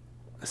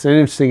 it's an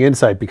interesting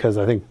insight, because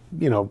I think,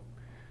 you know,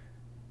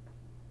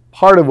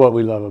 part of what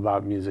we love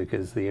about music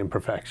is the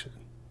imperfection.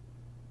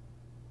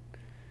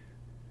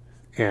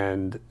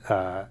 And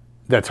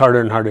that's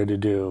harder and harder to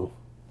do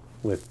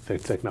with the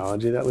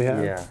technology that we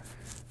have. Yeah.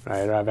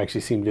 Right? Or I've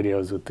actually seen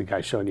videos with the guy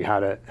showing you how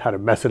to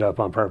mess it up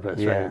on purpose,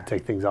 Yeah. right?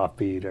 Take things off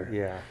beat or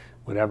Yeah.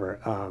 whatever.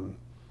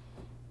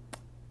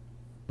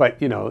 But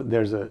you know,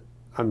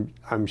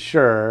 I'm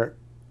sure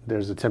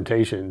there's a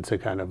temptation to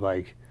kind of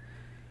like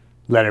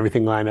let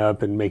everything line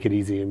up and make it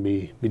easy and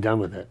be done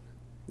with it.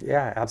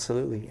 Yeah,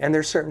 absolutely. And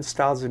there's certain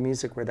styles of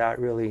music where that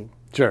really,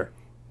 Sure.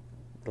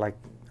 like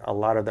a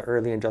lot of the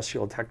early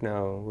industrial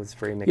techno was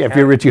very mechanical. Yeah, if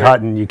you're Richie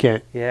Houghton, you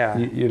can't. Yeah.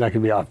 You're not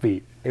going to be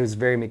offbeat. It was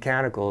very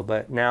mechanical,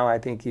 but now I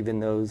think even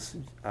those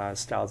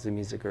styles of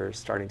music are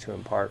starting to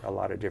impart a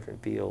lot of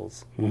different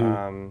feels.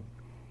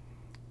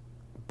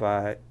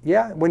 But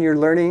yeah, when you're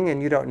learning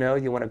and you don't know,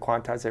 you want to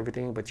quantize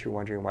everything, but you're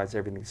wondering why is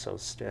everything so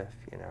stiff,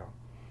 you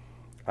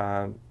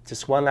know.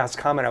 Just one last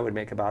comment I would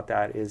make about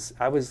that is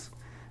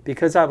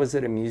because I was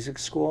at a music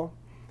school,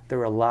 there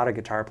were a lot of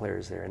guitar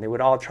players there, and they would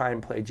all try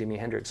and play Jimi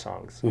Hendrix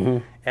songs.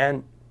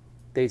 And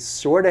they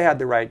sort of had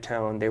the right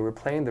tone, they were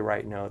playing the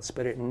right notes,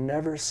 but it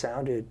never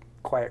sounded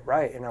quite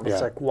right. And I was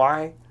like,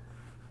 why?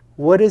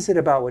 What is it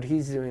about what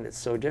he's doing that's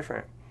so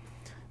different?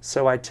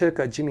 So I took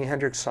a Jimi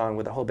Hendrix song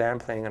with the whole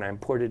band playing, and I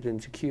imported it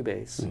into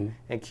Cubase.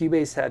 And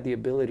Cubase had the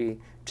ability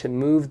to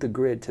move the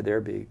grid to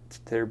their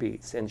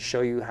beats and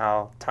show you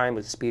how time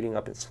was speeding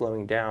up and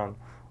slowing down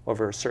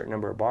over a certain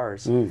number of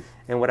bars. And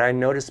what I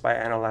noticed by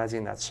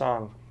analyzing that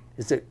song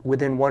is that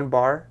within one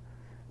bar,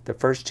 the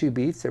first 2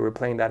 beats, they were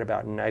playing that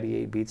about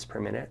 98 beats per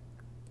minute.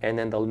 And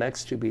then the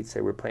next 2 beats,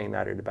 they were playing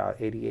that at about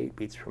 88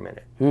 beats per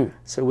minute.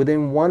 So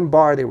within one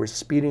bar, they were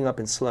speeding up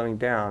and slowing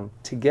down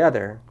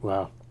together.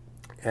 Wow.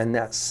 And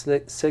that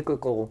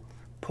cyclical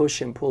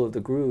push and pull of the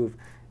groove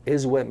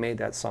is what made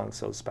that song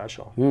so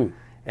special.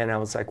 And I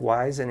was like,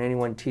 why isn't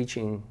anyone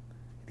teaching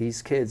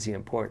these kids the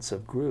importance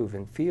of groove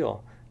and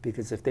feel?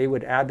 Because if they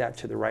would add that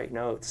to the right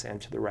notes and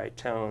to the right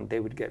tone,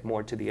 they would get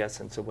more to the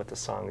essence of what the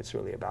song is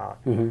really about.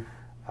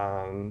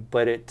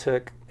 But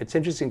it's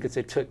interesting because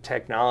it took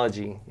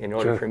technology in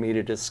order for me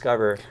to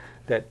discover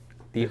that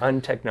the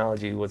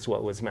untechnology was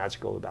what was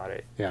magical about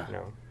it. Yeah. You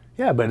know?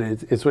 Yeah, but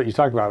it's what you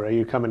talked about, right?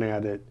 You're coming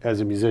at it as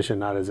a musician,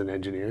 not as an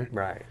engineer,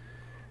 Right.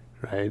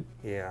 right?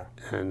 Yeah.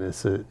 And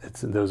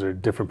those are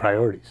different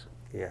priorities.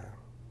 Yeah.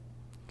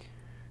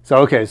 So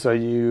okay, so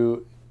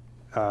you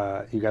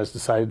guys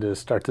decided to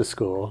start this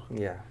school.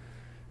 Yeah.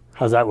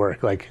 How's that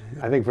work? Like,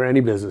 I think for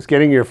any business,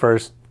 getting your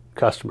first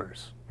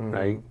customers,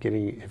 right?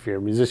 If you're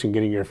a musician,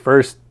 getting your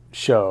first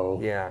show,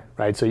 Yeah.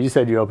 right? So you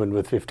said you opened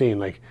with 15.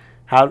 Like,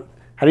 how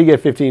do you get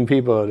 15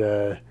 people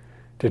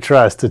to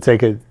trust to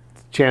take a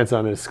chance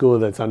on a school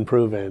that's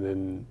unproven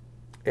and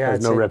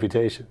has no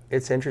reputation?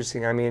 It's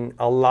interesting. I mean,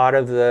 a lot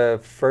of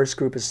the first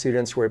group of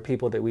students were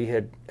people that we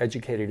had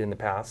educated in the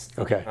past,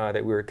 Okay.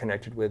 That we were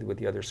connected with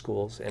the other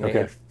schools, and they Okay.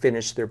 had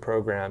finished their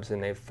programs,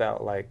 and they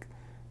felt like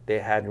they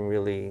hadn't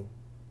really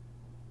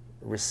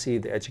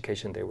received the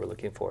education they were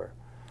looking for.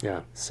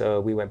 Yeah.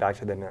 So we went back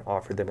to them and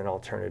offered them an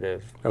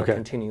alternative, Okay. a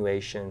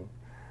continuation,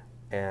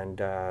 and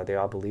they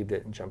all believed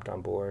it and jumped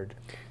on board.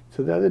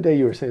 So the other day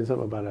you were saying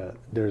something about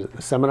there's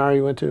a seminar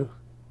you went to?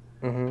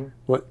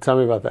 Tell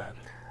me about that.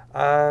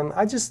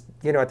 I just,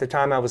 at the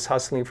time I was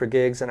hustling for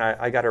gigs, and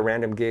I got a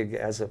random gig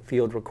as a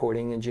field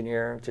recording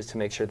engineer just to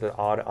make sure that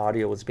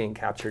audio was being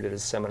captured at a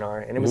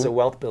seminar. And it was a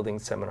wealth building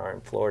seminar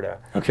in Florida.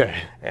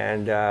 Okay.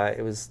 And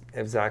it was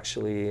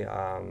actually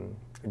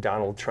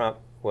Donald Trump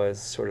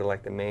was sort of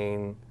like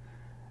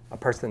a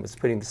person that was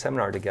putting the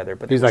seminar together.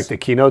 But he's like the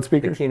keynote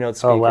speaker? The keynote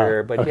speaker, oh,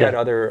 wow. but okay. he had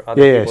other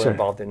people sure.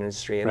 involved in the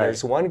industry. And right.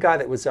 there's one guy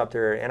that was up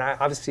there, and I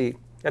obviously,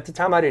 at the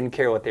time I didn't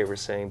care what they were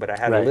saying, but I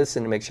had right. to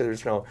listen to make sure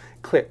there's no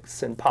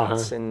clicks and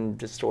pops and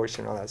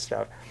distortion, all that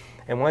stuff.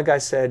 And one guy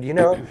said, you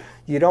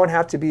don't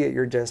have to be at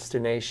your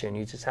destination.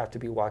 You just have to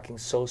be walking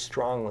so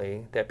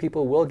strongly that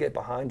people will get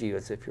behind you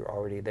as if you're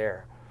already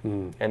there.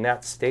 And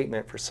that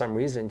statement, for some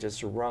reason,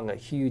 just rung a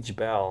huge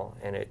bell,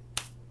 and it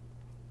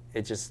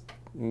just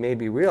made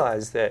me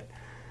realize that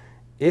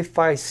if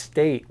I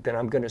state that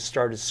I'm going to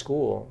start a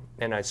school,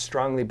 and I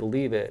strongly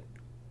believe it,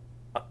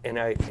 and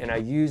I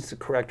use the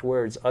correct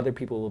words, other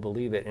people will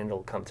believe it, and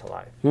it'll come to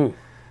life.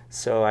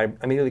 So I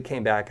immediately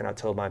came back, and I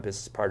told my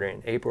business partner,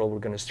 in April we're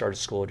going to start a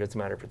school. It doesn't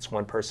matter if it's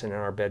one person in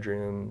our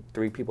bedroom,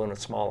 3 people in a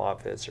small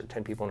office, or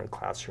 10 people in a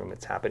classroom.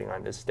 It's happening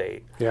on this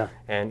date. Yeah.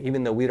 And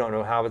even though we don't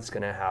know how it's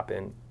going to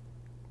happen,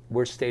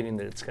 we're stating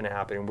that it's going to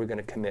happen, and we're going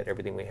to commit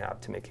everything we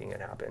have to making it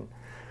happen.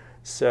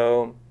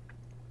 So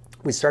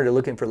we started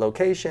looking for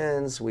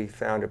locations. We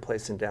found a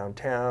place in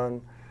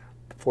downtown,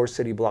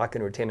 4-city block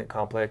entertainment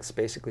complex,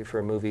 basically for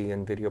a movie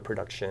and video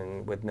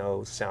production with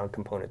no sound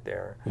component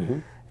there.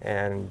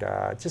 And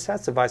just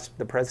asked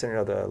the president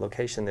of the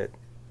location that,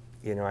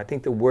 I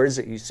think the words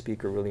that you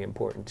speak are really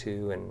important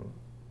too, and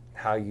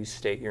how you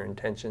state your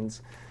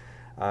intentions.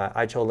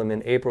 I told him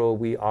in April,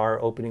 we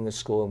are opening a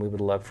school and we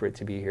would love for it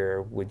to be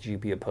here. Would you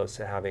be opposed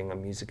to having a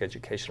music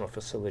educational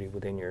facility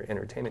within your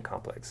entertainment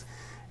complex?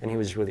 And he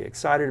was really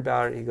excited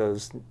about it. He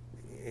goes,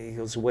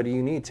 what do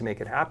you need to make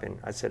it happen?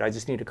 I said, I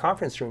just need a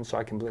conference room so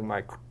I can bring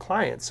my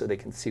clients so they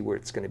can see where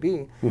it's going to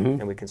be,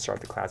 and we can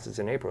start the classes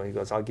in April. He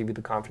goes, I'll give you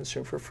the conference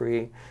room for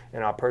free,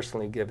 and I'll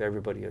personally give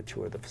everybody a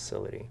tour of the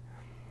facility.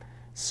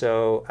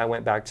 So I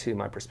went back to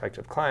my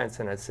prospective clients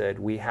and I said,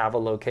 we have a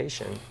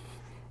location,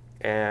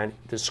 and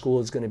the school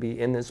is going to be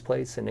in this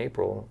place in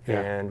April,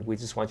 and we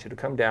just want you to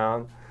come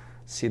down,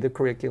 see the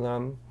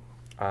curriculum,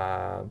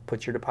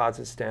 put your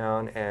deposits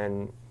down,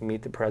 and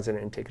meet the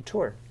president and take a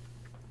tour.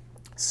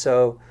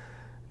 So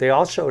they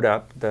all showed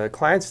up. The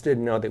clients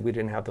didn't know that we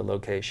didn't have the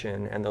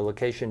location, and the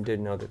location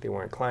didn't know that they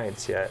weren't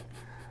clients yet.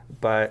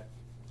 But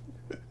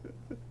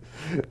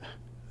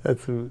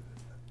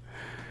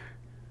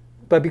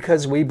but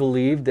because we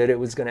believed that it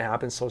was going to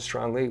happen so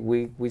strongly,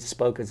 we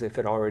spoke as if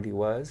it already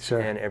was, sure.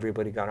 and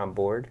everybody got on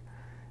board.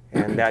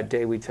 And that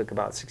day we took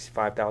about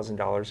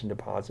 $65,000 in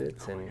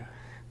deposits, and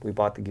we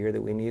bought the gear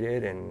that we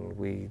needed, and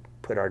we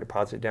put our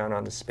deposit down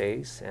on the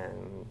space,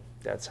 and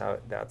that's how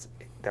it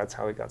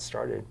got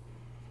started.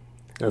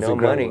 That's no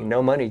incredible.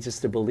 No money,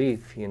 just a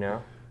belief,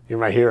 You're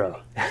my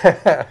hero.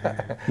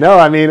 No,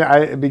 I mean,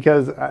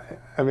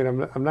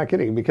 I'm not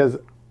kidding, because,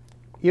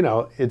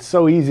 it's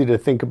so easy to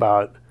think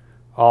about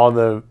all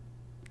the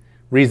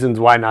reasons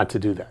why not to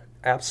do that.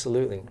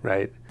 Absolutely.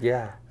 Right?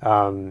 Yeah.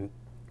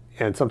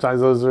 And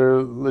sometimes those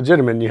are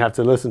legitimate and you have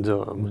to listen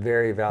to them.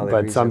 Very valid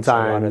but reasons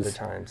sometimes a lot of the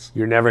times.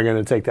 You're never going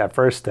to take that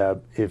first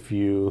step if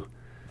you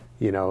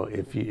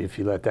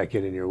let that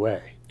get in your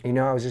way.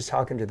 I was just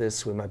talking to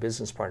this with my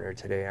business partner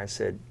today. I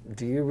said,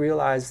 do you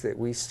realize that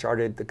we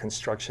started the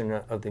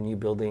construction of the new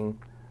building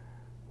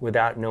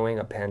without knowing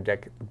a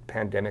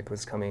pandemic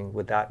was coming,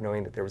 without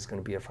knowing that there was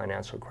going to be a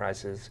financial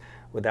crisis,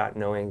 without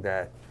knowing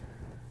that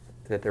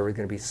there were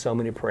going to be so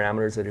many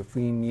parameters that if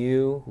we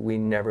knew, we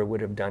never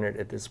would have done it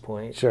at this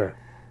point. Sure.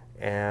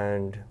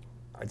 And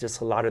just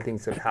a lot of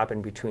things that have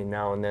happened between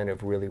now and then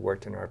have really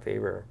worked in our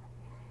favor.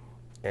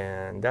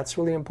 And that's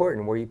really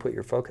important, where you put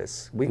your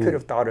focus. We could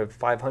have thought of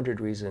 500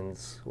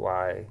 reasons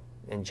why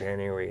in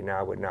January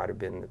now would not have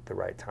been the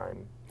right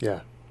time.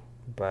 Yeah.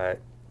 But,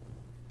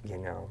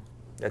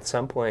 at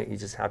some point you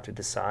just have to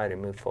decide and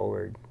move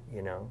forward,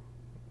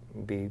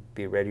 be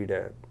ready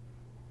to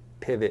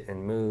pivot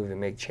and move and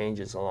make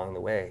changes along the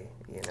way,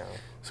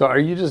 So are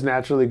you just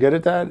naturally good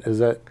at that? Is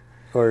that,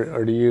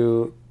 or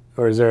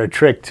is there a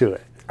trick to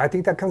it? I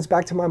think that comes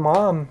back to my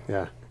mom.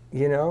 Yeah.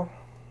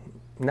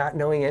 Not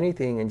knowing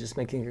anything and just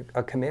making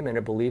a commitment,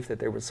 a belief that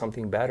there was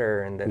something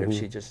better, and that if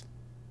she just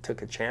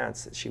took a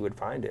chance that she would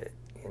find it,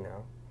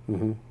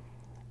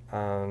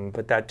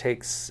 But that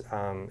takes,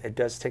 it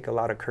does take a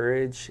lot of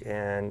courage,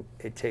 and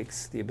it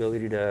takes the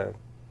ability to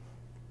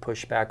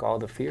push back all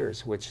the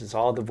fears, which is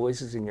all the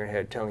voices in your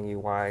head telling you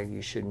why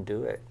you shouldn't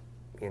do it,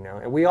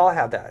 And we all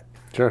have that.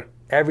 Sure.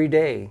 Every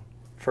day,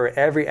 for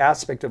every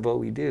aspect of what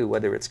we do,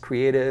 whether it's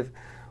creative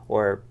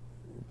or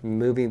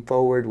moving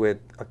forward with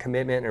a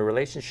commitment in a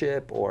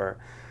relationship, or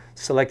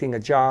selecting a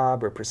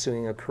job, or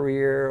pursuing a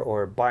career,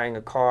 or buying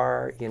a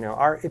car.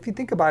 If you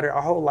think about it,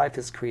 our whole life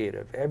is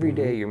creative. Every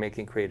day you're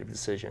making creative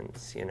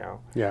decisions,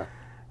 Yeah.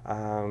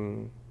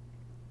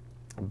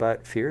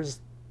 But fear's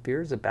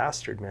a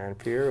bastard, man.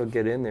 Fear will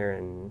get in there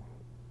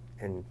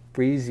and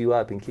freeze you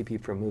up and keep you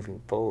from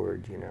moving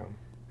forward, you know.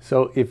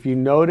 So if you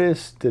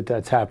notice that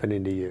that's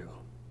happening to you,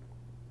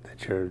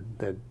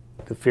 that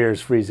the fear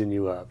is freezing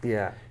you up,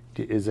 Yeah.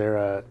 do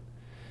you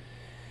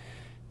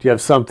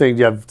have something? Do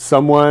you have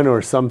someone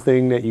or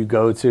something that you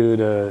go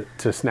to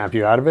snap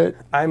you out of it,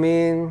 I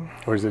mean,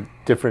 or is it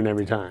different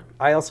every time?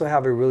 I also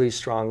have a really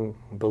strong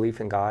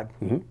belief in God.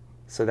 Mm-hmm.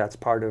 So that's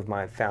part of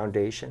my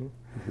foundation.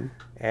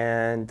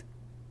 And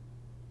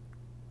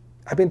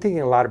I've been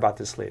thinking a lot about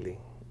this lately.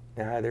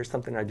 There's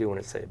something I do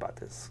want to say about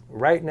this.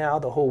 Right now,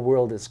 the whole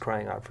world is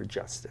crying out for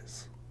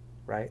justice,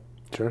 right?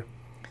 Sure.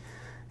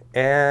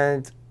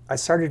 And I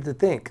started to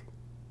think,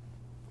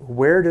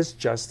 where does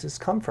justice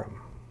come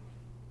from?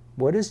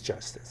 What is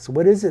justice?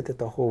 What is it that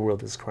the whole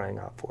world is crying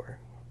out for?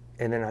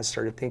 And then I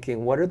started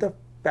thinking, what are the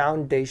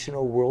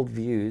foundational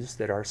worldviews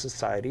that our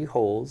society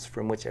holds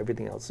from which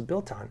everything else is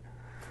built on?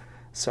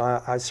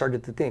 So I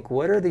started to think,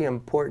 what are the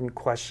important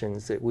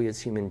questions that we as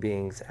human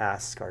beings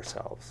ask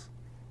ourselves?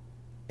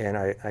 And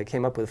I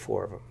came up with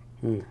 4 of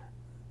them.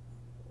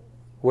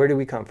 Where do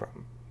we come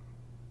from?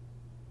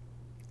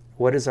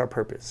 What is our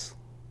purpose?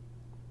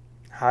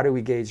 How do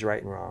we gauge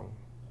right and wrong?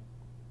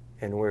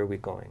 And where are we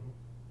going?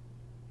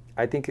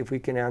 I think if we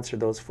can answer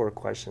those 4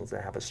 questions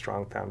that have a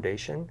strong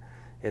foundation,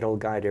 it'll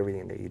guide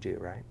everything that you do,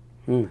 right?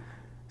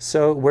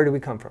 So where do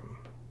we come from?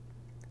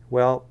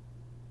 Well,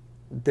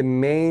 the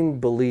main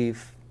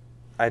belief,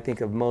 I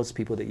think, of most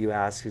people that you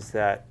ask is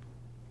that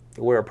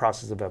we're a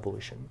process of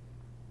evolution.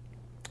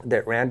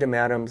 That random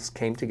atoms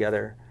came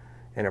together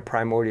in a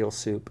primordial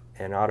soup,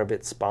 and out of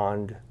it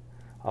spawned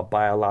a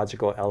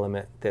biological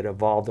element that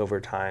evolved over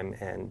time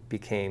and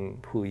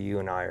became who you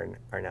and I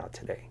are now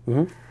today.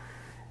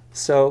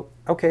 So,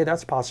 okay,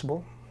 that's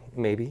possible,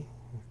 maybe.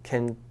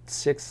 Can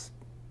 6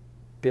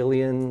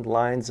 billion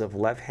lines of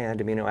left-hand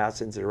amino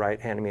acids or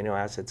right-hand amino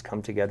acids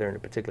come together in a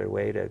particular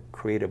way to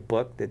create a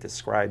book that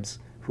describes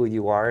who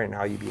you are and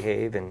how you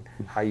behave and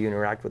how you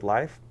interact with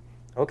life?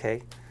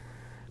 Okay.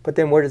 But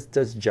then where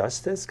does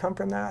justice come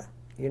from that?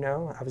 You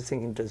know, I was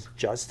thinking, does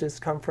justice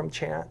come from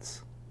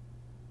chance?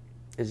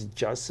 Is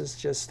justice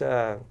just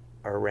a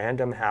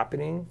random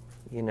happening,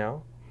 you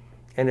know?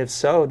 And if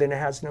so, then it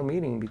has no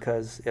meaning,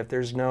 because if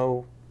there's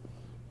no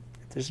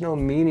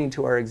meaning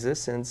to our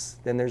existence,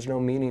 then there's no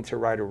meaning to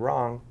right or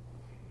wrong.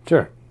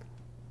 Sure.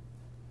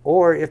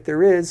 Or if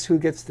there is, who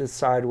gets to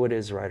decide what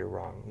is right or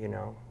wrong, you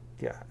know?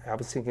 Yeah, I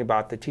was thinking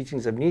about the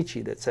teachings of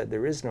Nietzsche that said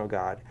there is no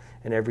God,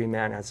 and every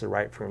man has the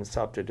right for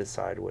himself to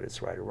decide what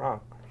is right or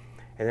wrong.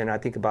 And then I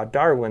think about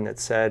Darwin that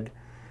said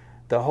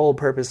the whole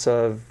purpose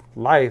of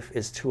life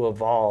is to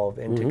evolve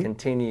and to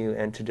continue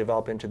and to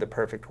develop into the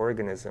perfect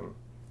organism.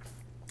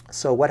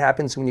 So what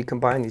happens when you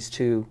combine these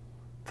 2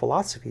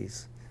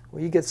 philosophies?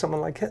 Well, you get someone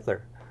like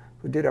Hitler,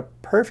 who did a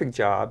perfect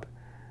job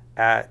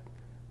at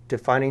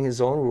defining his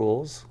own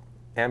rules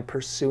and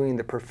pursuing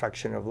the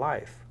perfection of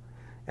life.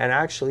 And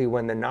actually,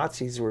 when the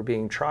Nazis were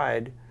being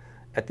tried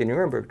at the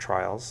Nuremberg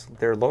trials,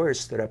 their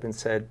lawyers stood up and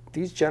said,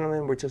 these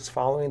gentlemen were just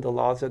following the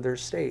laws of their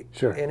state.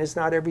 Sure. And it's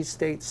not every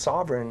state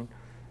sovereign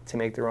to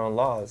make their own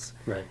laws.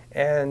 Right.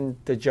 And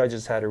the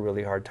judges had a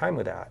really hard time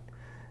with that.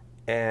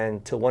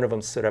 And till one of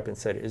them stood up and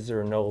said, is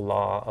there no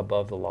law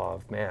above the law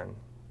of man?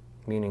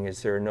 Meaning,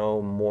 is there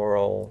no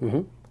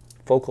moral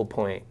focal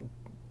point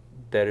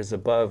that is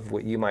above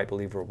what you might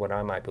believe or what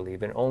I might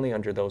believe? And only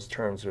under those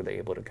terms were they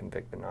able to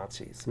convict the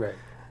Nazis. Right.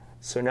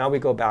 So now we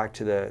go back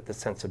to the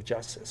sense of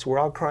justice. We're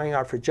all crying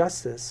out for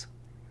justice,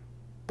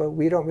 but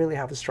we don't really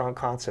have a strong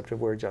concept of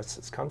where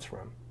justice comes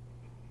from.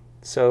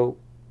 So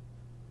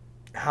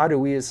how do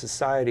we as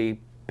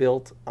society,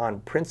 built on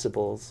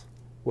principles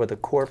where the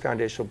core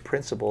foundational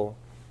principle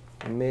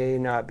may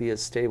not be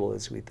as stable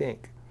as we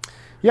think?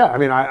 Yeah, I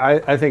mean,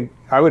 I think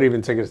I would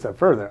even take it a step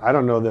further. I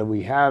don't know that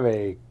we have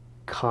a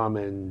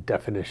common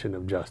definition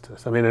of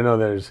justice. I mean, I know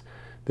there's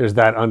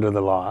that under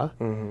the law,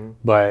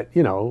 but,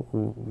 you know,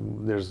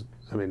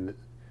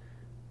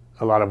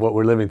 a lot of what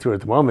we're living through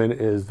at the moment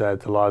is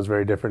that the law is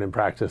very different in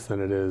practice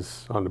than it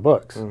is on the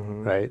books,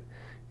 right?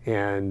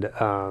 And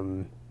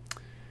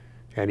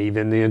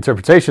even the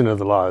interpretation of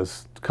the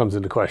laws comes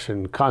into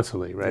question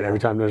constantly, right? Yeah. Every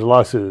time there's a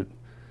lawsuit,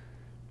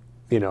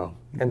 you know.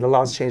 And the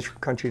laws change from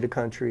country to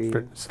country,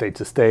 state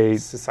to state,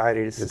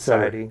 society to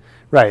society.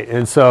 Right,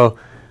 and so,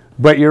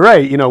 but you're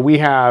right, you know, we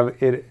have,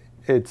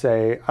 it's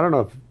I don't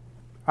know if,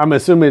 I'm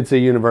assuming it's a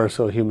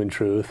universal human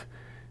truth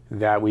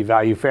that we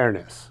value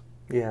fairness.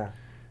 Yeah.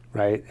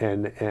 Right,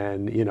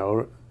 and you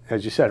know,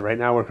 as you said, right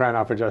now we're crying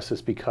out for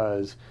justice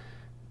because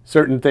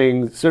certain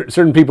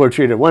people are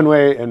treated one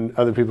way and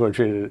other people are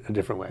treated a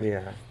different way.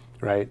 Yeah.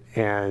 Right,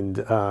 and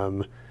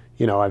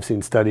you know, I've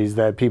seen studies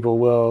that people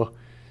will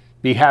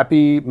be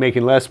happy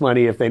making less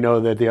money if they know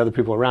that the other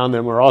people around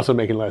them are also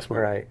making less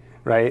money. Right.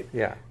 Right.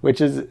 Yeah.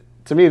 Which is,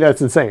 to me,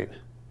 that's insane.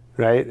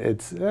 Right.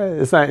 It's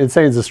not,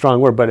 insane is a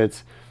strong word, but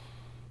it's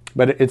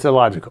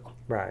illogical.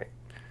 Right.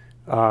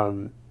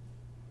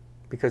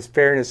 Because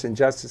fairness and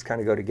justice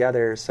kind of go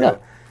together. So yeah,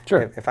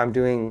 sure. If I'm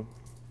doing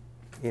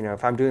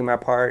my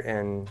part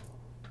and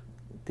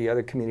the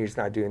other community's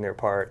not doing their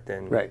part,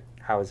 then right.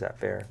 how is that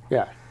fair?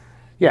 Yeah.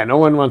 yeah, no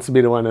one wants to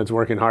be the one that's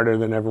working harder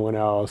than everyone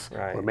else,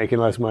 Right. or making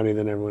less money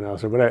than everyone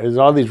else, or whatever. There's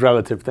all these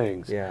relative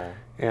things. Yeah.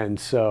 And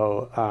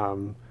so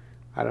I'm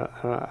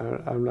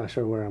not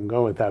sure where I'm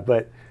going with that,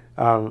 but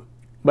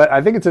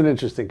I think it's an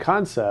interesting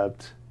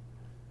concept.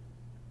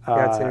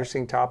 Yeah, it's an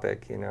interesting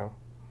topic, you know.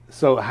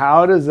 So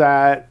how does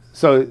that?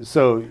 So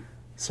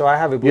I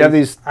have a belief. you have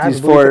these I have a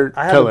these belief- four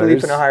I have a belief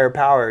pillars. in a higher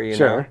power, you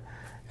Sure. know.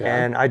 Yeah.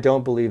 And I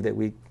don't believe that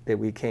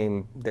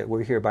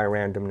we're here by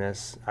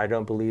randomness. I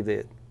don't believe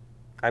that.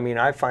 I mean,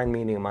 I find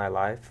meaning in my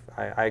life.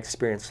 I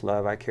experience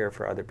love. I care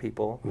for other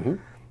people.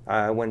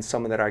 Mm-hmm. When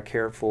someone that I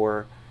care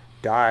for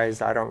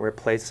dies, I don't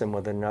replace them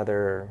with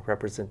another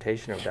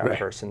representation of that Right.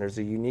 person. There's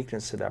a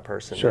uniqueness to that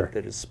person Sure.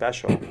 that is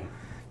special.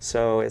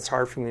 So it's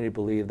hard for me to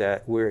believe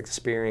that we're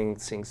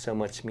experiencing so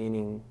much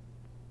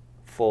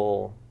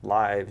meaningful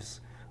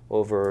lives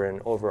over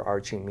an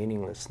overarching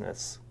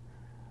meaninglessness.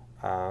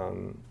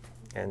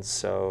 And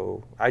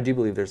so I do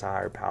believe there's a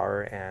higher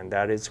power, and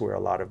that is where a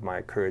lot of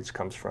my courage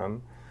comes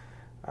from,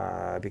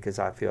 because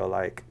I feel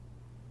like,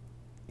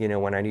 you know,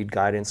 when I need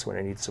guidance, when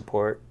I need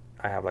support,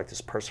 I have like this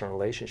personal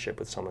relationship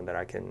with someone that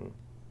I can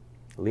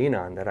lean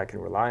on, that I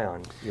can rely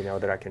on, you know,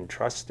 that I can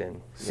trust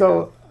in. you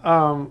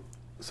know?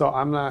 So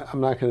I'm not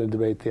going to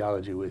debate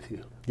theology with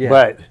you, Yeah.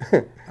 but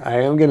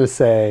I am going to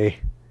say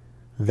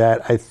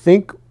that I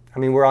think. I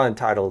mean, we're all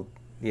entitled,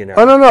 you know.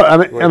 Oh no!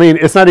 I mean,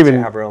 it's not even.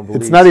 have our own It's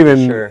beliefs, not for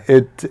even. sure.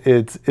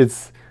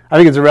 It's. I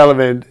think it's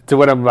irrelevant to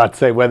what I'm about to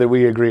say, whether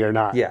we agree or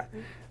not. Yeah.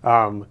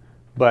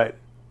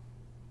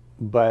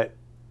 But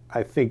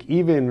I think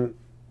even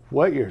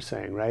what you're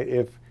saying, right?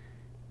 If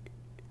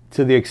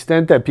to the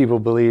extent that people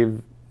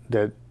believe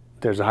that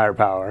there's a higher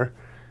power,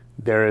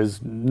 there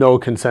is no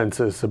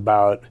consensus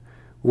about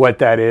what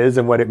that is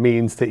and what it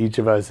means to each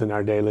of us in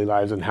our daily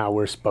lives and how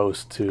we're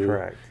supposed to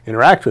Correct.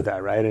 interact with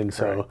that, right? And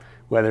so Correct.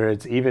 whether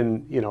it's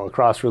even, you know,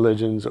 across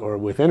religions or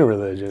within a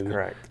religion,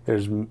 Correct.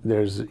 there's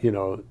you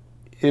know,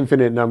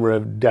 infinite number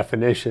of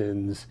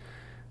definitions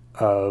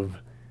of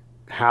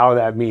how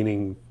that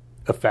meaning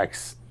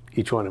affects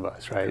each one of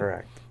us, right?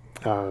 Correct.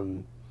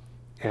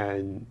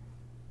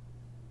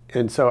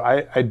 And so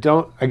I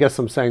don't, I guess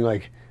I'm saying,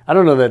 like, I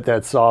don't know that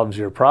that solves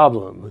your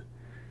problem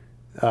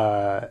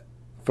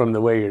from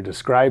the way you're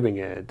describing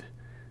it,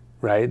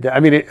 right? I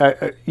mean,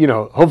 you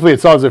know, hopefully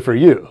it solves it for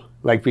you,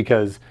 like,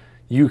 because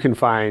you can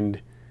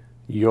find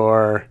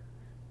your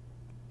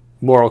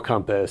moral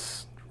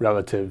compass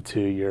relative to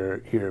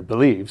your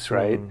beliefs,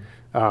 right?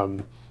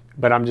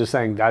 But I'm just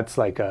saying that's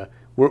like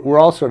we're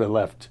all sort of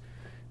left.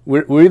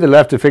 We're either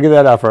left to figure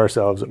that out for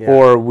ourselves, Yeah.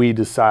 or we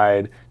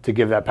decide to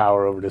give that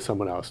power over to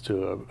someone else,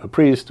 to a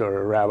priest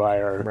or a rabbi,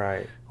 or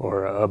Right.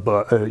 or a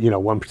book, you know,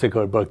 one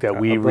particular book that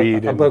we a book,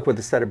 read. a book with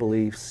a set of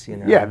beliefs, you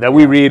know. Yeah, that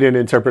we read and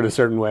interpret a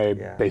certain way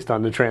Yeah. based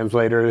on the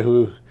translator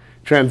who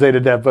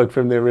translated that book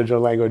from the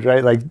original language,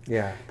 right? Like,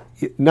 Yeah.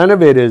 none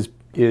of it is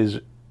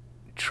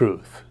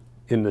truth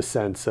in the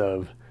sense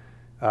of,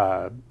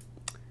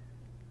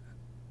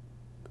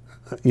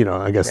 you know,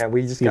 I guess. Yeah,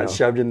 we just you got know,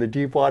 shoved in the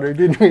deep water,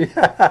 didn't we?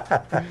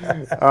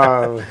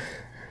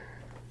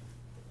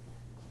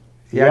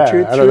 Yeah,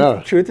 I don't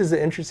know. Truth is an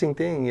interesting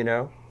thing, you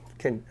know.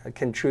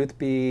 Can truth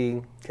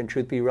be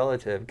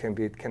relative?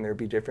 Can there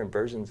be different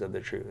versions of the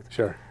truth?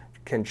 Sure.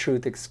 Can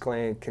truth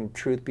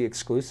be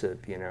exclusive,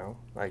 you know?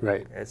 Like,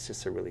 Right. it's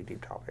just a really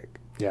deep topic.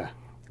 Yeah.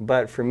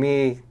 But for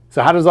me,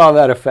 So how does all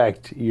that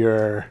affect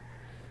your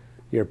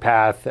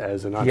path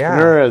as an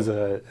entrepreneur,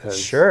 as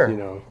Sure. you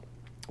know,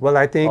 well,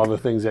 I think all the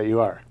things that you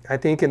are? I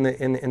think in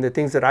the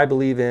things that I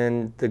believe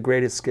in, the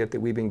greatest gift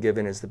that we've been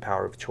given is the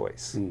power of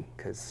choice,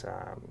 because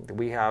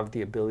we have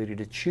the ability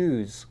to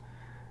choose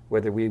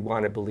whether we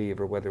want to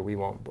believe or whether we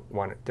don't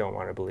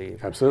want to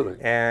believe. Absolutely.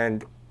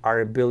 And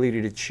our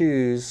ability to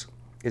choose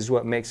is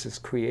what makes us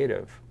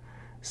creative.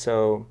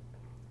 So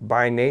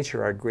by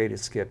nature, our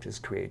greatest gift is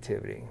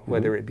creativity,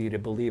 whether it be to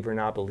believe or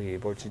not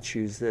believe, or to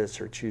choose this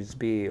or choose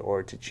B,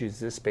 or to choose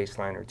this bass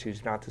line or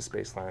choose not this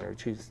bass line, or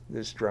choose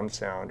this drum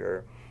sound,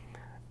 or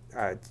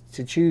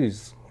to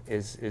choose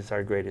is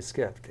our greatest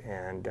gift.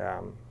 And I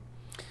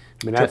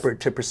mean, that's,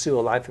 to pursue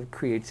a life of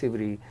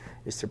creativity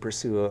is to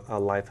pursue a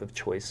life of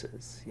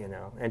choices, you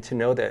know, and to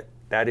know that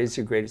that is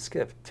your greatest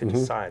gift, to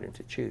decide and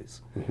to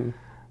choose.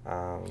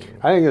 I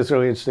think it's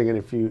really interesting. And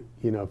if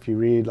you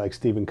read like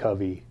Stephen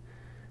Covey,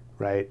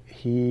 right?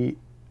 He,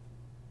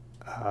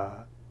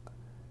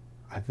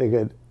 I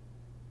think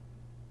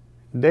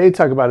they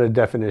talk about a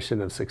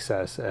definition of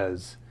success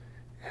as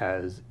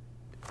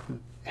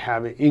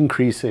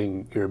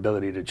increasing your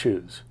ability to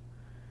choose.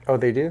 Oh,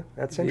 they do?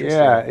 That's interesting.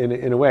 Yeah,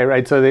 in a way,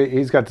 right? So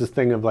he's got this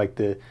thing of like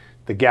the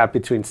gap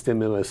between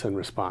stimulus and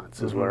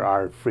response is where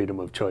our freedom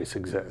of choice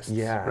exists.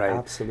 Yeah, right?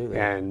 absolutely.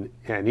 And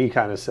he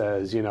kind of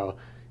says, you know,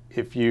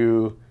 if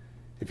you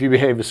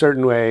behave a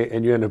certain way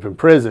and you end up in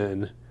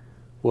prison,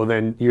 well,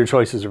 then your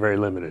choices are very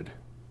limited.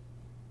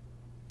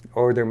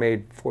 Or they're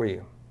made for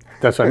you.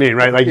 That's what I mean,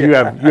 right? Like you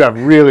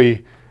have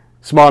really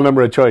small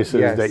number of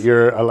choices Yes. that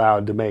you're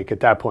allowed to make at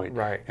that point.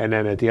 Right. And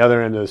then at the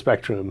other end of the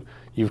spectrum,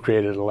 you've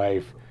created a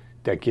life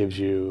that gives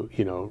you,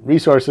 you know,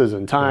 resources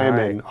and time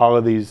Right. and all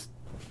of these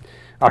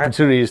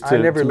opportunities I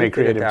never to make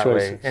looked at it creative that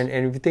choices. way.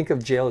 And if you think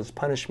of jail as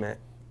punishment,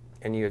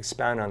 and you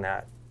expound on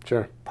that,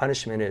 Sure.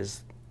 punishment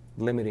is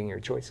limiting your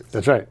choices.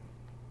 That's right.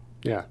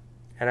 Yeah.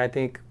 And I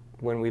think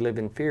when we live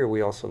in fear,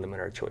 we also limit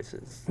our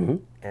choices. Mm-hmm.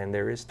 And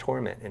there is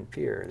torment in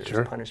fear. There's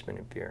Sure. punishment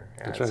in fear.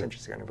 Yeah, That's it's right.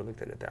 interesting. I never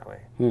looked at it that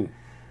way. Hmm.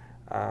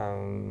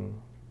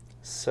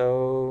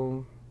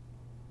 So,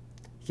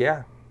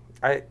 yeah,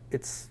 I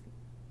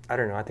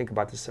don't know. I think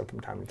about this stuff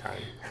from time to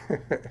time.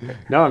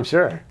 No, I'm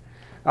sure.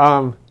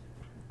 What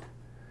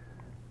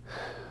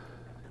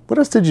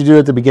else did you do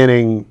at the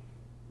beginning?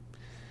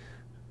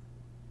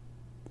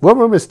 What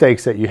were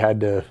mistakes that you had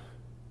to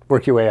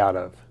work your way out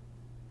of?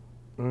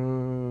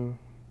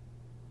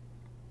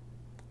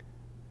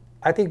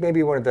 I think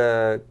maybe one of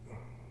the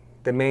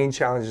main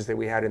challenges that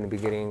we had in the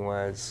beginning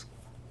was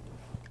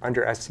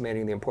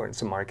underestimating the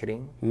importance of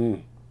marketing.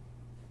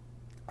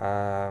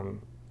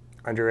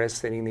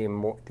 Underestimating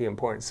the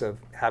importance of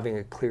having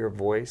a clear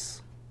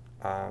voice,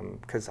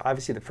 because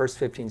obviously the first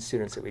 15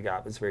 students that we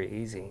got was very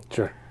easy.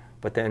 Sure.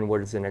 But then where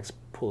does the next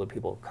pool of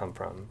people come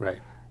from? Right.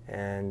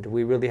 And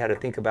we really had to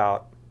think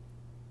about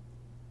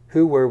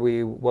who were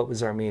we, what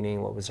was our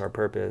meaning, what was our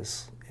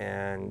purpose,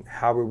 and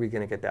how were we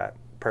going to get that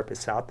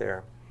purpose out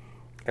there.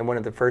 And one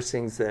of the first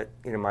things that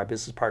my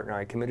business partner and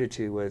I committed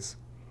to was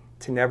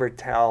to never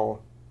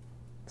tell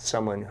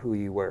someone who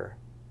you were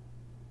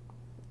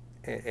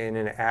in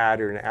an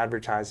ad or an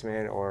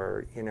advertisement,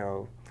 or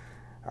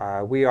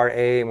we are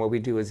A and what we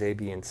do is A,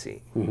 B, and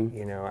C.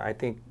 I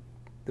think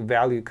the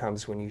value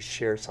comes when you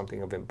share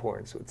something of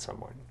importance with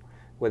someone,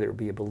 whether it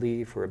be a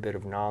belief or a bit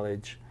of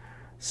knowledge.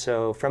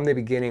 So from the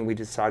beginning, we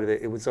decided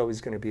that it was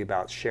always going to be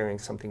about sharing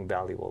something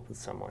valuable with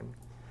someone.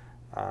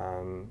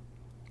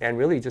 And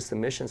really just the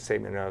mission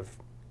statement of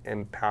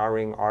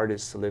empowering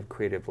artists to live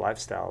creative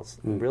lifestyles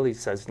really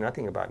says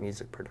nothing about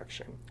music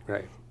production.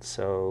 Right.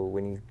 So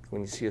when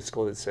you see a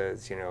school that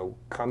says,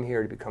 come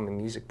here to become a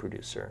music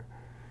producer,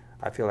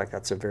 I feel like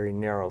that's a very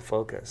narrow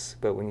focus.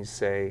 But when you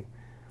say,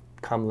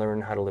 come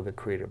learn how to live a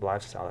creative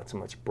lifestyle, that's a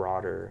much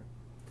broader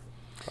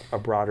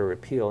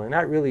appeal. And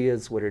that really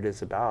is what it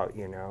is about,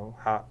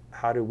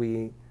 How do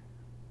we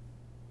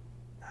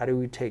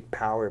take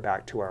power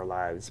back to our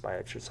lives by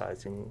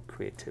exercising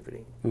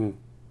creativity?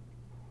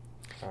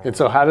 And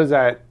so how does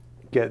that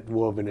get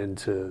woven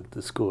into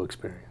the school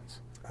experience?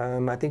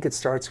 I think it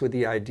starts with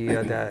the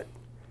idea that,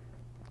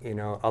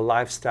 a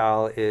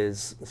lifestyle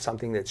is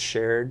something that's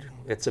shared.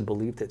 It's a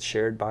belief that's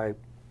shared by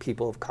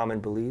people of common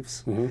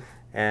beliefs.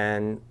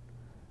 And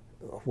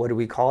what do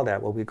we call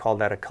that? Well, we call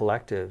that a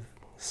collective.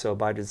 So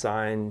by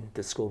design,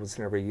 the school was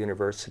never a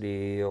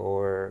university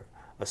or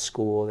a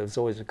school. It was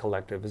always a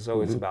collective. It was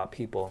always about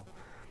people.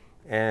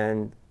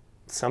 And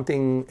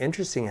something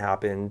interesting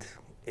happened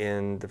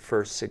in the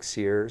first 6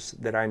 years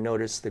that I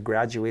noticed the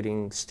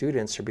graduating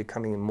students are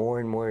becoming more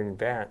and more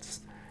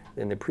advanced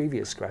than the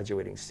previous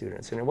graduating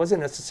students. And it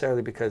wasn't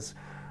necessarily because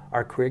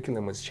our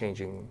curriculum was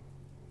changing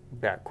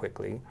that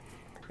quickly.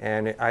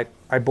 And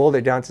I boiled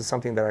it down to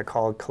something that I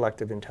call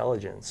collective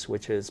intelligence,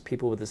 which is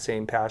people with the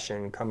same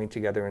passion coming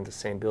together in the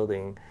same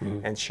building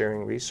and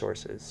sharing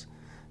resources.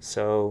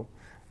 So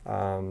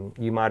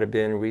you might have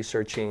been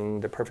researching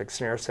the perfect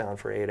snare sound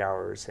for 8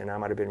 hours, and I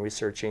might have been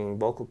researching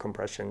vocal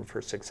compression for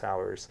 6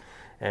 hours.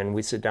 And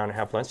we sit down and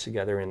have lunch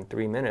together. In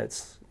 3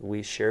 minutes,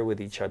 we share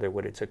with each other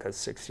what it took us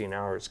 16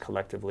 hours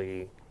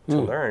collectively to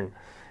learn.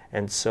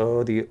 And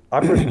so the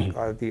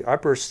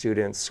upper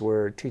students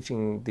were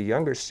teaching the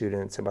younger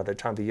students, and by the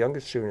time the younger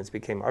students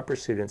became upper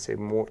students, they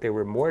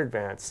were more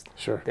advanced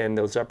than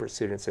those upper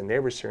students, and they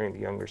were sharing the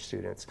younger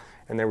students.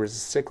 And there was a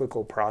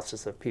cyclical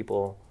process of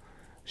people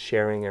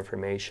sharing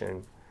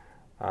information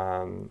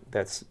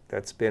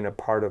that's been a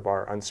part of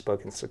our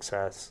unspoken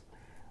success.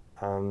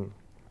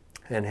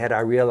 And had I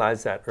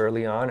realized that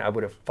early on, I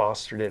would have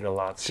fostered it a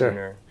lot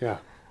sooner. Yeah.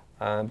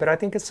 But I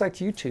think it's like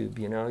YouTube,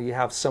 you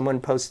have someone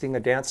posting a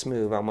dance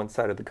move on one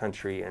side of the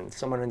country and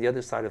someone on the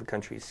other side of the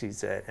country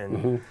sees it,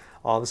 and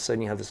all of a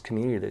sudden you have this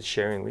community that's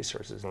sharing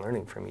resources and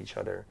learning from each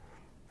other.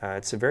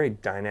 It's a very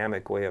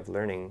dynamic way of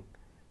learning,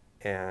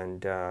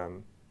 and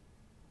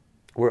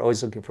we're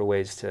always looking for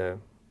ways to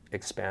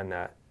expand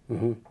that,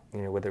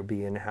 whether it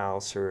be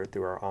in-house or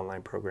through our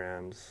online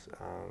programs.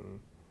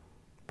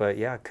 But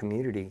yeah,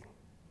 community,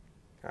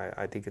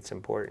 I think it's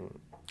important.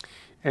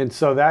 And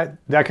so that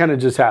kind of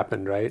just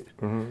happened, right?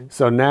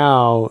 So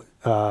now,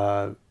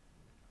 how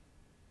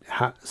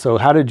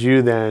did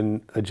you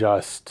then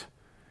adjust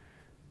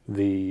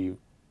the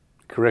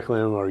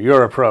curriculum or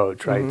your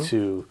approach, right,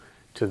 to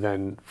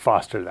then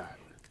foster that?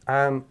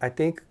 I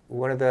think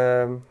one of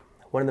the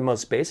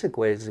most basic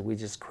ways is we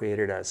just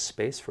created a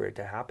space for it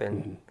to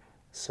happen.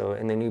 So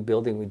in the new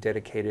building, we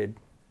dedicated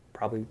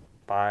probably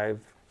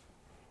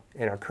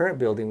in our current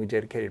building, we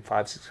dedicated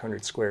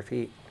 500-600 square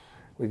feet.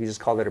 We could just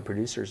call it a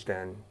producer's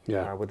den,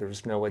 where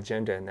there's no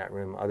agenda in that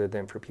room other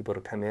than for people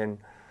to come in,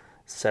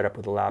 set up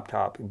with a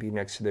laptop, and be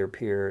next to their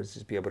peers,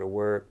 just be able to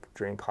work,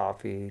 drink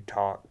coffee,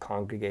 talk,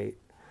 congregate.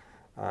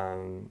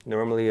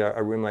 Normally,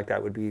 a room like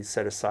that would be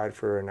set aside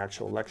for an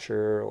actual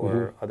lecture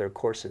or other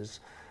courses.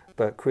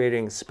 But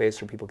creating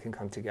space where people can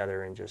come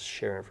together and just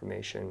share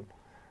information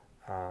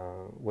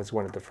was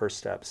one of the first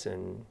steps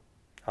in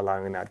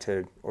allowing that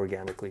to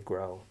organically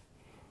grow.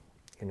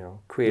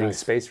 Creating Nice.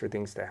 space for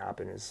things to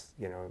happen is,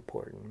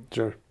 important.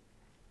 Sure.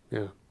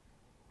 Yeah.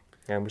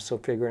 And we're still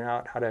figuring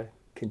out how to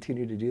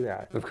continue to do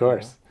that. Of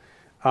course.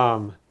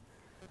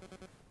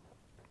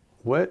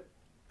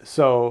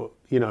 So,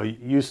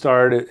 you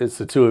started, it's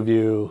the two of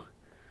you,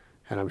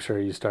 and I'm sure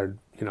you started,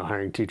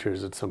 hiring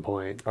teachers at some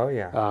point. Oh,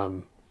 yeah.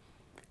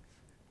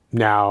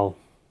 Now,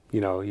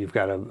 you've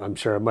got I'm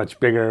sure, a much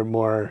bigger,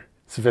 more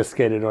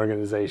sophisticated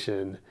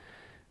organization.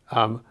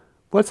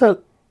 What's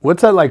that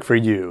like for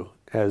you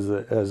as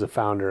a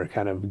founder,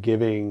 kind of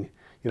giving,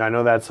 I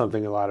know that's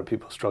something a lot of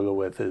people struggle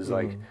with is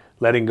like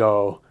letting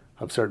go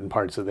of certain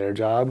parts of their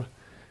job.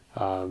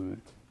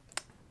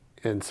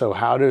 And so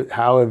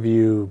how have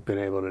you been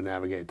able to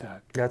navigate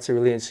that? That's a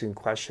really interesting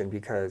question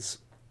because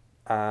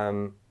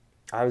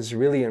I was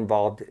really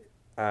involved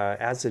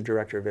as the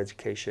director of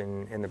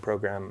education in the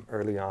program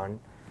early on,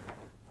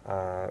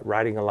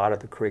 writing a lot of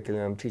the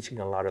curriculum, teaching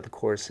a lot of the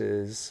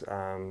courses,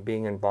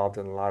 being involved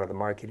in a lot of the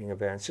marketing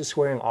events, just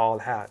wearing all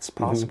hats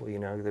possible.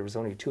 There was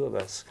only two of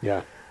us.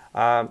 Yeah.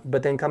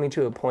 But then coming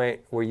to a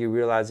point where you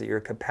realize that your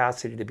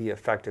capacity to be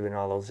effective in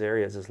all those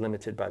areas is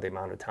limited by the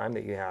amount of time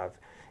that you have.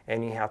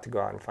 And you have to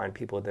go out and find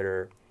people that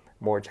are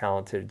more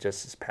talented,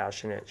 just as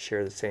passionate,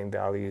 share the same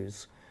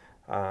values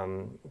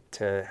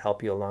to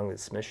help you along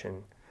this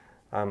mission.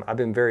 I've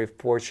been very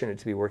fortunate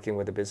to be working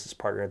with a business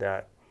partner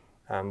that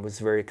was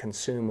very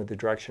consumed with the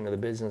direction of the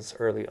business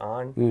early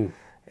on.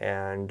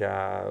 And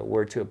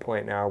we're to a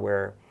point now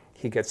where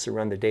he gets to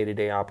run the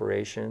day-to-day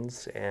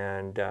operations,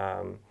 and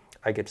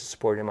I get to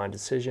support him on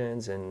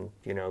decisions, and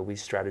we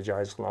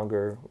strategize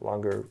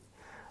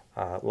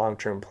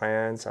long-term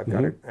plans. I've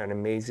got an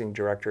amazing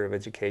director of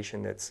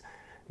education that's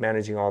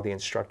managing all the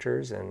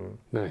instructors, and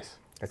Nice.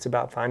 it's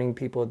about finding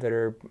people that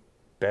are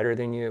better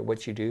than you at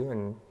what you do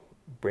and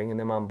bringing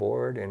them on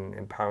board and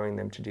empowering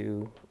them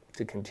to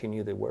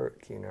continue the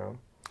work.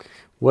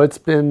 What's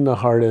been the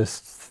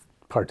hardest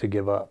part to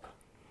give up?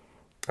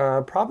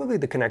 Probably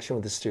the connection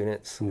with the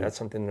students. That's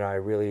something that I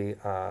really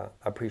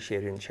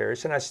appreciated and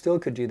cherished, and I still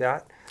could do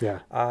that. Yeah.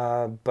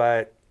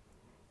 But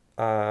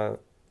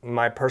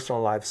my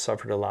personal life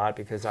suffered a lot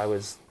because I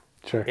was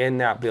Sure. in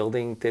that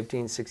building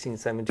 15, 16,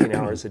 17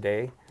 hours a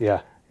day.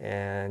 Yeah.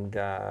 And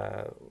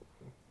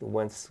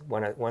once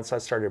I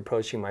started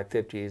approaching my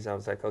 50s, I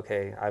was like,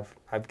 okay,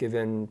 I've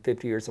given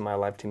 50 years of my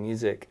life to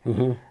music,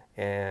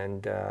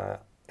 and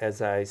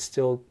as I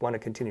still want to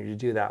continue to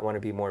do that, I want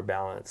to be more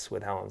balanced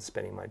with how I'm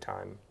spending my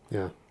time.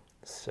 Yeah.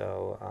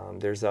 So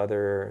there's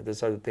other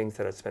things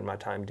that I spend my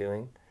time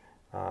doing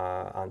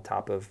on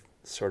top of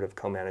sort of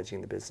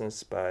co-managing the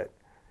business, but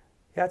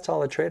yeah, it's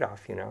all a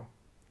trade-off,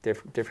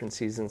 Different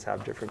seasons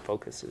have different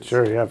focuses.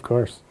 Sure. Yeah, of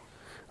course.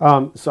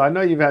 So I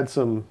know you've had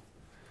some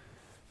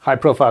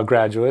high-profile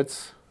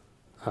graduates.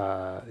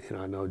 I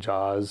know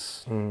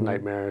Jaws,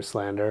 Nightmare,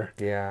 Slander.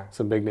 Yeah.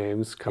 Some big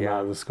names come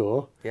out of the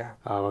school. Yeah.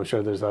 I'm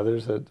sure there's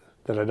others that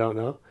I don't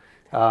know.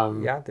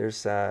 Yeah,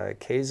 there's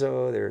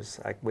Keizo. There's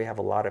we have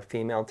a lot of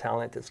female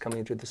talent that's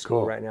coming through the school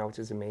Cool. right now, which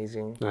is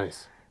amazing.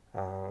 Nice.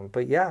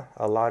 But yeah,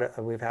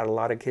 we've had a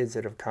lot of kids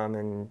that have come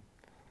and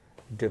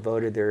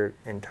devoted their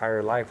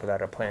entire life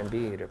without a plan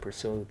B to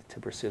pursue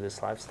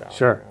this lifestyle.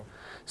 Sure.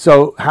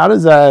 So how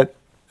does that?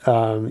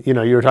 You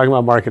were talking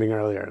about marketing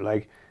earlier.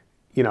 Like,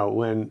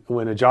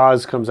 when a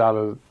Jaws comes out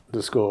of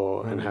the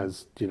school and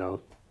has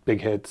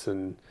big hits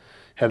and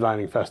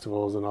headlining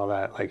festivals and all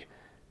that, like,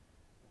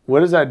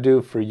 what does that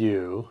do for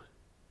you?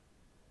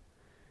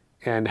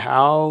 And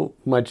how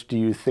much do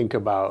you think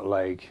about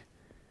like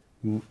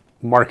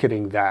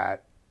marketing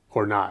that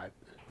or not?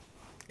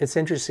 It's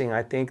interesting.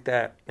 I think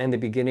that in the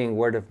beginning,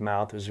 word of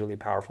mouth was really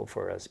powerful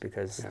for us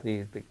because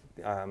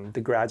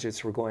the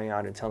graduates were going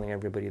out and telling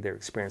everybody their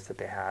experience that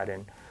they had,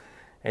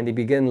 and they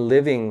begin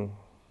living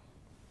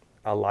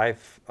a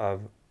life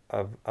of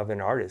an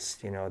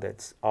artist,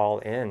 that's all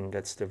in,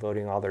 that's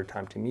devoting all their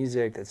time to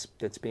music,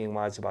 that's being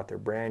wise about their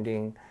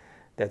branding,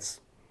 that's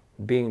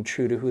being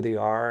true to who they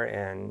are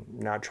and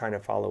not trying to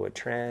follow a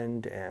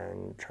trend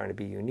and trying to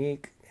be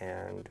unique,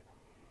 and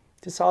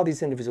just all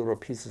these individual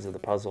pieces of the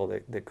puzzle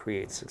that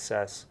create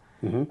success.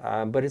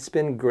 But it's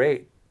been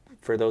great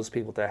for those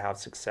people to have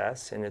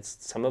success, and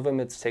some of them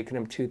it's taken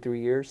them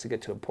 2-3 years to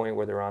get to a point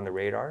where they're on the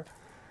radar.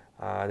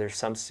 There's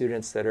some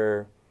students that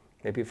are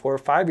maybe 4 or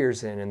 5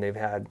 years in, and they've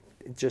had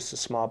just a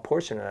small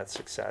portion of that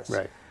success.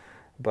 Right.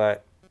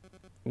 But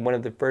one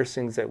of the first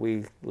things that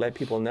we let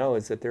people know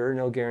is that there are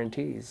no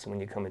guarantees when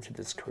you come into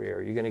this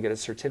career. You're going to get a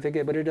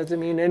certificate, but it doesn't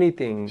mean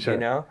anything,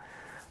 Sure.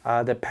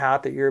 The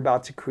path that you're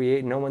about to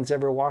create, no one's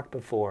ever walked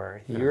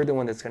before. You're the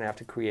one that's going to have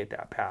to create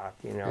that path,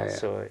 Yeah.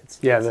 So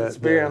it's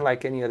very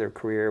unlike any other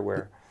career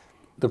where...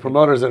 The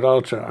promoters at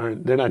Ultra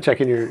they're not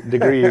checking your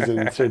degrees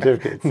and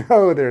certificates.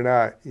 No, they're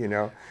not,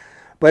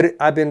 But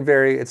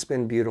it's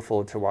been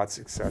beautiful to watch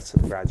success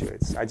of the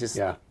graduates. I just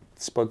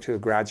spoke to a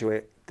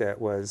graduate that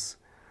was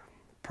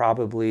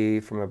probably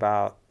from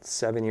about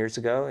 7 years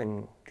ago,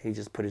 and he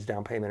just put his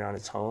down payment on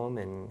his home,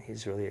 and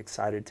he's really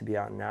excited to be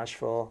out in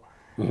Nashville.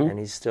 And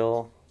he's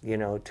still, you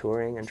know,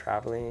 touring and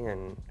traveling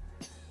and,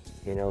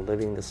 you know,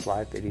 living this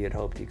life that he had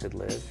hoped he could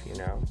live, you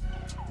know.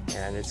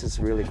 And it's just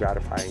really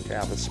gratifying to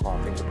have a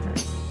small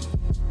fingerprint.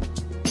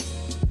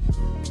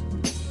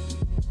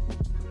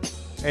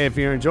 Hey, if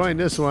you're enjoying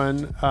this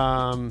one,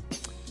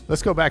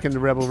 let's go back into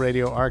Rebel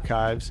Radio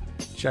archives.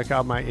 Check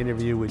out my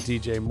interview with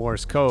DJ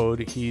Morse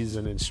Code. He's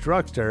an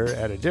instructor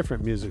at a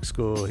different music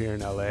school here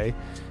in LA,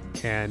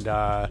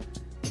 and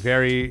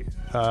very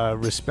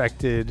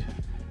respected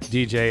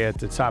DJ at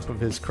the top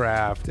of his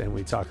craft. And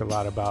we talk a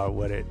lot about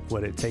what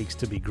it takes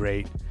to be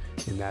great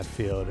in that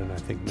field, and I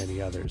think many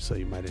others. So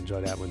you might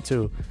enjoy that one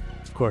too.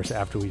 Of course,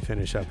 after we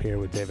finish up here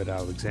with David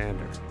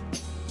Alexander.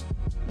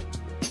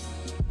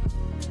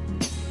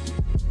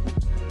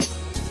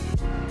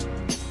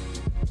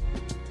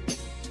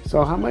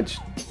 So how much,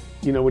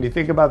 you know, when you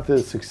think about the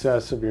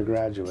success of your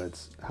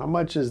graduates, how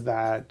much is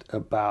that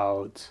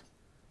about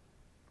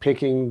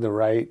picking the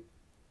right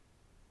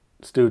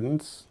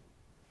students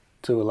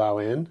to allow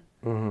in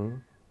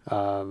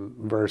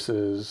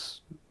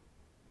versus,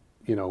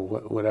 you know,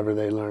 whatever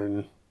they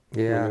learn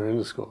when they're in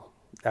the school?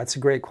 That's a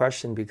great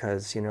question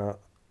because, you know,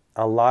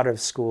 a lot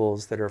of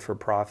schools that are for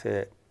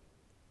profit,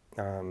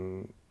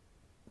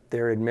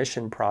 their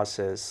admission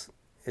process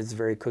is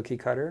very cookie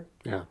cutter.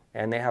 Yeah.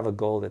 And they have a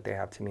goal that they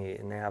have to meet,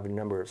 and they have a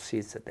number of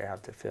seats that they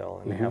have to fill,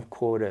 and they have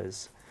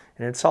quotas,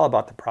 and it's all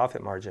about the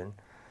profit margin.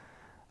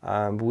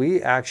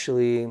 We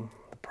actually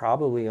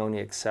probably only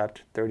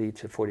accept 30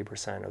 to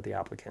 40% of the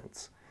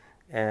applicants.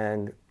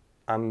 And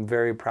I'm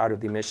very proud of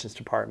the admissions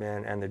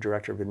department and the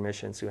director of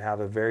admissions who have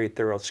a very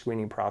thorough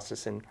screening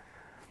process, and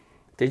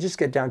they just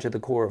get down to the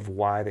core of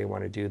why they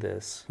want to do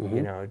this.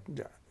 You know,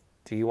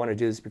 do you want to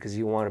do this because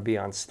you want to be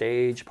on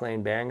stage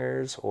playing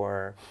bangers,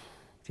 or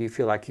do you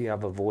feel like you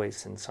have a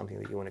voice and something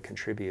that you want to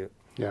contribute?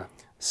 Yeah.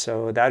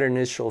 So that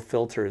initial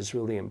filter is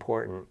really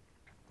important.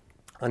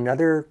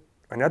 Another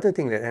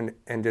thing that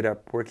ended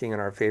up working in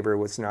our favor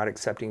was not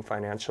accepting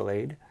financial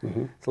aid.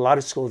 So a lot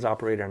of schools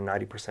operate on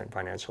 90%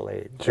 financial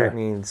aid. Sure.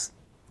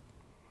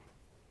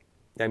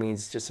 That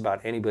means just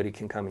about anybody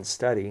can come and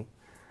study.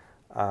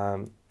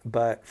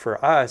 But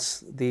for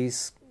us,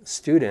 these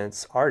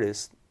students,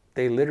 artists,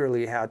 they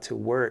literally had to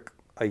work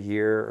a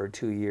year or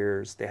 2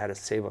 years. They had to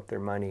save up their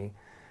money.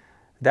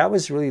 That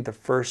was really the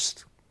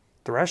first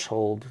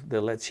threshold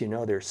that lets you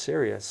know they're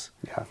serious.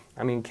 Yeah.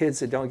 I mean, kids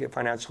that don't get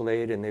financial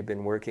aid and they've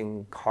been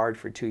working hard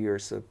for 2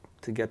 years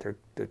to get their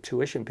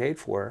tuition paid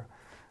for,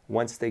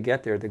 once they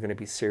get there, they're going to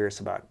be serious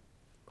about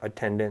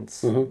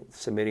attendance,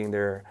 submitting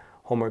their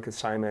homework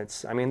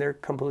assignments. I mean, they're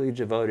completely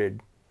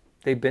devoted.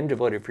 They've been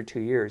devoted for 2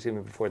 years,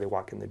 even before they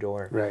walk in the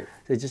door. Right.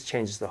 It just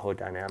changes the whole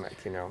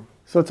dynamic, you know.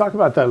 So talk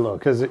about that a little,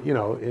 because, you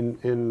know,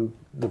 in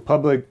the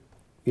public,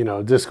 you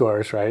know,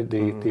 discourse, right?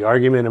 The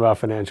argument about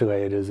financial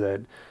aid is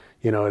that,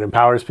 you know, it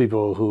empowers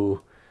people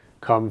who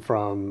come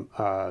from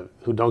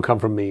who don't come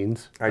from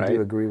means. I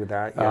do agree with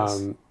that.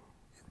 Yes.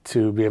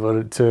 To be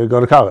able to go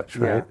to college,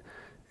 right?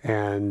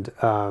 Yeah.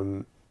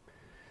 And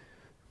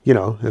you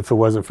know, if it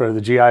wasn't for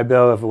the GI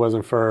Bill, if it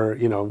wasn't for,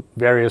 you know,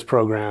 various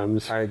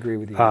programs, I agree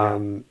with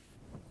you.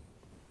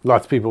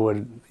 Lots of people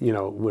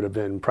would have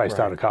been priced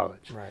out of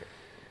college. Right.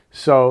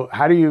 So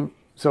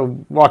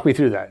walk me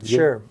through that.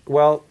 Sure.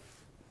 Well,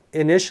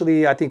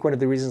 initially, I think one of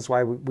the reasons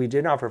why we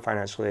didn't offer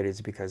financial aid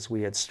is because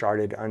we had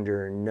started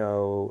under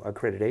no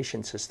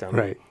accreditation system.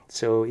 Right.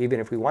 So even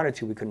if we wanted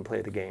to, we couldn't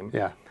play the game.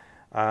 Yeah.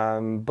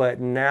 But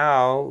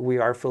now we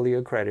are fully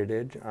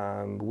accredited.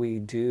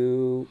 We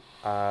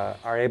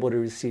are able to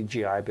receive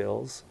GI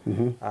Bills.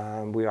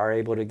 We are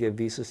able to give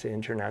visas to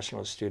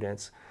international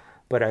students.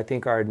 But I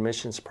think our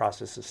admissions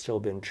process has still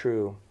been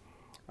true.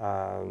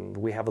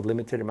 We have a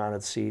limited amount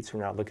of seats.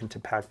 We're not looking to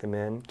pack them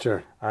in.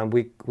 Sure.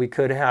 We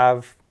could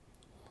have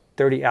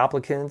 30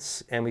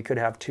 applicants and we could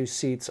have 2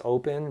 seats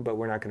open, but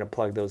we're not going to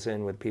plug those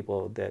in with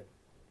people that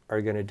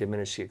are going to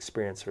diminish the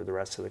experience for the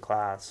rest of the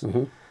class.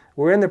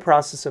 We're in the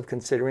process of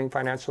considering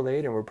financial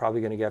aid, and we're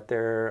probably going to get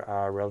there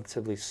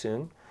relatively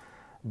soon.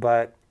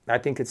 But I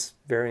think it's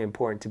very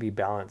important to be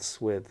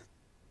balanced with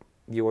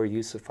your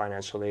use of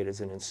financial aid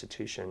as an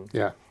institution.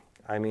 Yeah.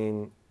 I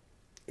mean,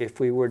 if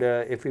we were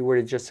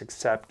to just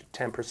accept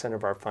 10%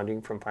 of our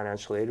funding from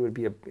financial aid,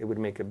 it would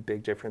make a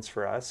big difference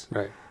for us.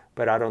 Right.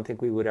 But I don't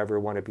think we would ever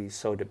want to be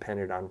so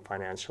dependent on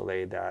financial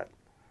aid that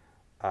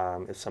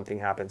if something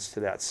happens to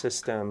that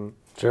system,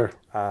 sure,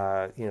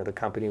 you know, the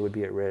company would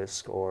be at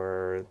risk,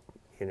 or,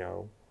 you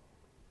know,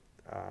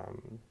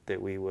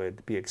 that we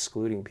would be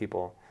excluding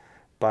people.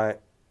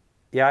 But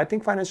yeah, I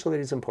think financial aid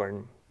is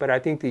important. But I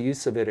think the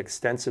use of it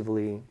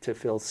extensively to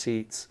fill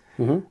seats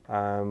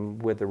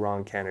with the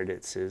wrong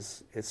candidates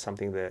is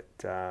something that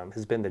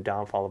has been the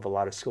downfall of a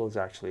lot of schools,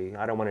 actually.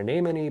 I don't want to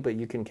name any, but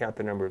you can count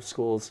the number of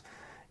schools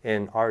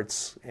in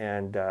arts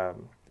and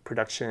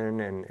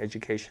production and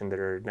education that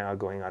are now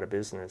going out of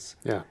business.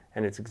 Yeah.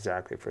 And it's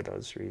exactly for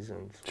those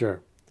reasons. Sure.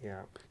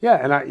 Yeah.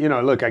 Yeah, and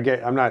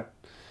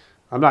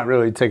I'm not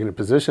really taking a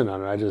position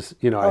on it. I just,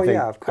 you know, I think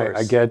yeah, of course.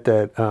 I get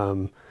that,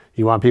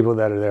 You want people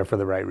that are there for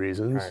the right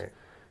reasons.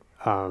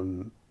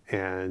 Right.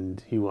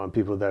 And you want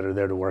people that are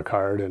there to work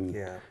hard, and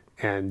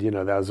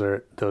those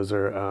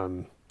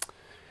are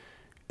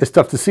it's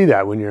tough to see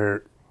that when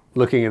you're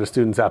looking at a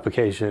student's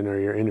application or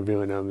you're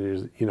interviewing them.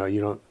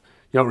 You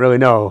don't really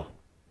know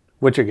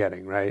what you're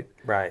getting, right?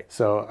 Right.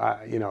 So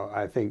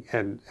I think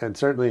and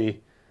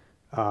certainly,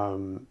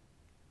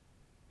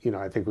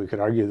 I think we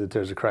could argue that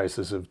there's a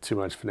crisis of too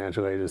much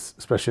financial aid,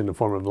 especially in the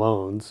form of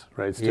loans,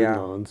 right? Student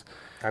loans.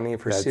 I mean,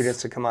 for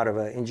students to come out of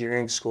an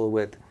engineering school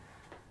with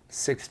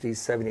 $60,000,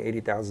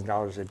 $70,000,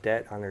 $80,000 of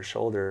debt on their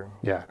shoulder.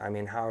 Yeah. I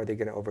mean, how are they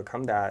going to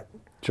overcome that?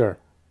 Sure.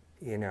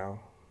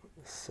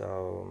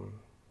 So,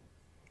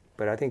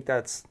 but I think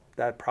that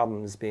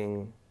problem is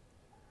being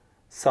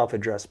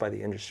self-addressed by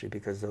the industry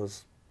because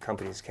those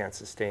companies can't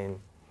sustain,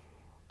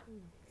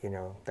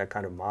 that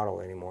kind of model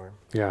anymore.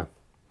 Yeah.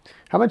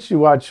 How much do you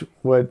watch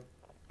what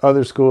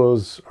other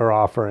schools are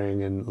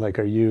offering, and like,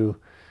 are you,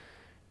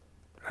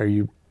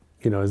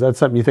 is that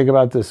something you think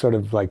about, this sort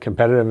of like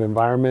competitive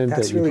environment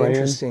That's that you really play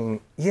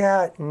interesting.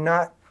 Yeah,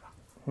 not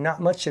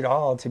much at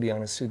all, to be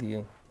honest with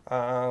you.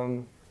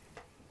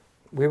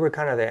 We were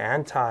kind of the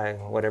anti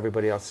what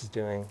everybody else is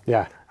doing.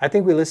 Yeah. I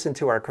think we listen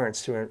to our current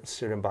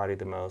student body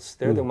the most.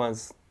 They're the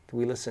ones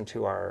we listen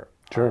to.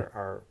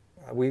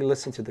 We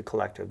listen to the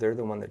collective. They're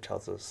the one that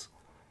tells us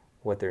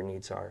what their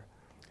needs are.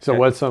 So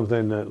what's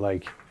something that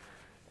like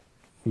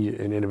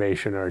an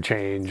innovation or a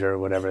change or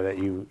whatever that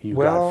you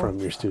got from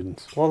your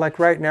students? Well, like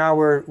right now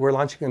we're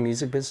launching a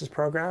music business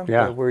program.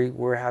 Yeah.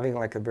 We're having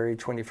like a very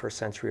 21st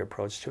century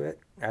approach to it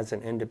as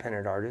an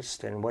independent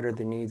artist, and what are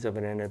the needs of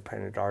an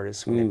independent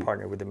artist when they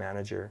partner with the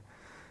manager.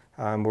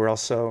 We're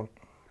also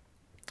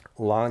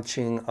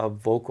launching a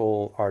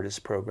vocal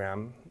artist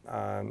program,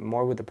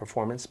 more with the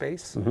performance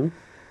space. Mm-hmm.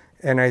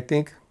 And I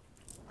think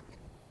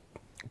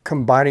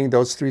combining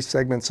those three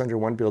segments under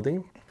one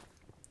building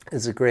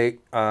is a great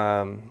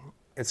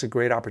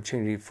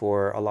opportunity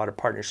for a lot of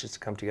partnerships to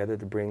come together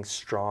to bring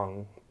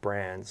strong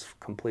brands,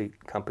 complete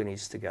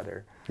companies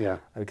together. Yeah.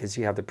 Because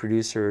you have the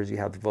producers, you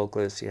have the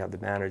vocalists, you have the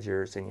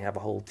managers, and you have a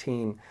whole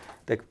team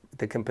that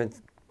can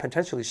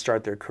potentially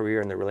start their career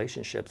and their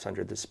relationships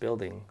under this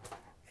building,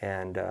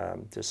 and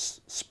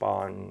just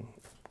spawn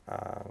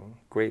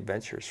great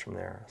ventures from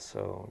there.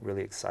 So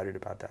really excited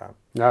about that.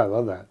 Yeah, I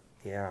love that.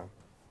 Yeah.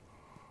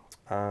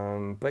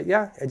 But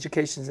yeah,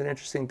 education's an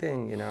interesting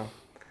thing,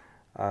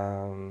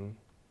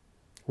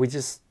 We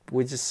just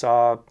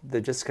saw the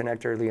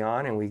disconnect early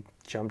on, and we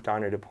jumped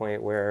on at a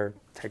point where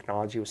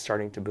technology was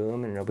starting to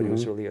boom, and nobody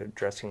was really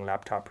addressing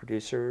laptop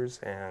producers,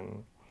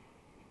 and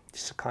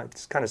just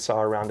kind of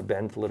saw around the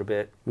bend a little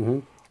bit. Mm-hmm.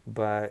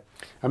 But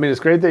I mean, it's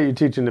great that you're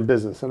teaching the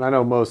business, and I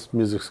know most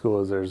music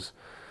schools there's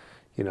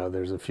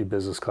a few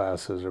business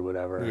classes or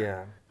whatever.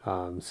 Yeah.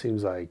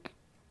 Seems like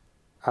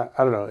I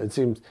don't know. It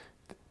seems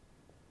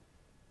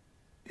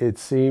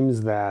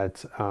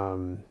that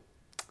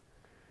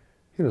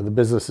the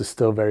business is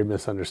still very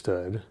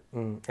misunderstood.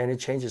 And it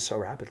changes so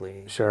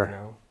rapidly.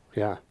 Sure.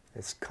 Yeah.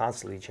 It's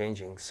constantly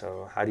changing.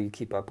 So how do you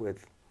keep up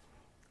with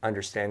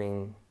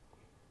understanding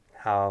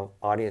how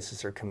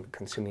audiences are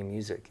consuming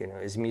music?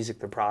 Is music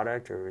the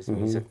product, or is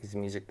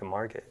music the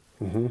market?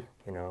 Mm-hmm.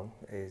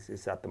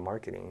 Is that the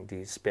marketing? Do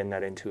you spin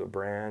that into a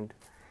brand?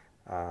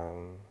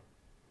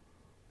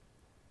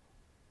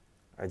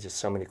 Just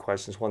so many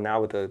questions. Well,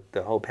 now with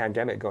the whole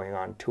pandemic going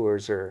on,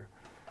 tours are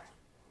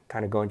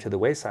kind of going to the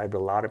wayside, but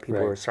a lot of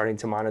people are starting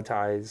to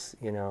monetize,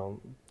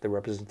 the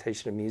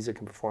representation of music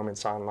and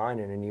performance online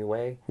in a new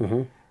way.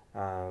 Mm-hmm.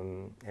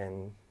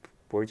 And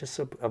we're just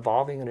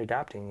evolving and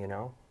adapting,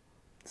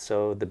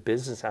 So the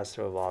business has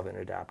to evolve and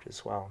adapt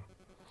as well.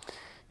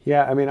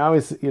 Yeah, I mean, I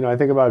always, I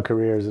think about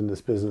careers in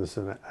this business,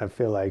 and I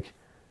feel like,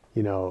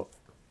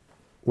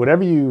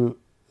 whatever you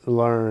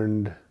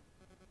learned,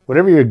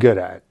 whatever you're good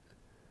at,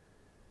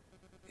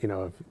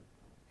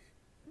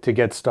 to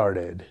get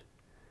started,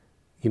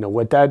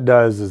 what that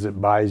does is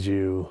it buys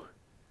you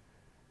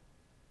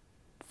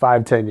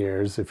 5-10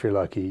 years, if you're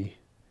lucky,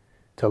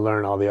 to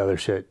learn all the other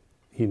shit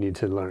you need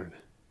to learn,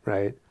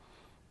 right?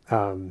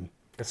 So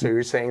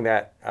you're saying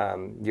that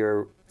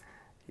your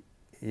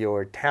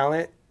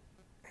talent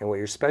and what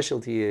your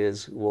specialty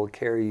is will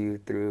carry you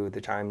through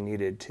the time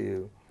needed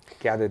to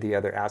gather the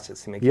other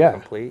assets to make you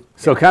complete?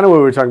 So kind of what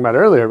we were talking about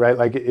earlier, right?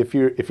 Like if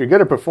you're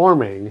good at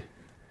performing,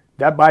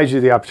 that buys you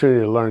the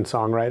opportunity to learn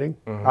songwriting.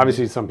 Mm-hmm.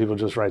 Obviously, some people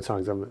just write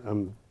songs.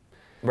 I'm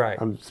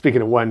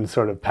speaking of one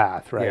sort of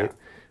path, right? Yeah.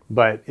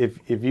 But if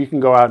you can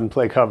go out and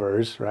play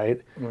covers,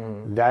 right,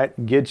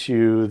 that gets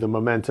you the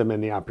momentum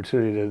and the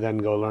opportunity to then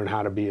go learn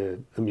how to be a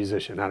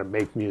musician, how to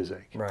make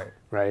music.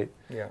 Right?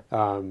 Yeah.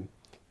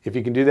 If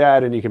you can do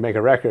that and you can make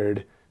a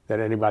record that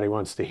anybody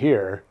wants to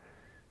hear,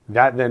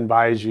 that then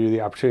buys you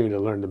the opportunity to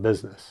learn the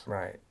business.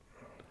 Right.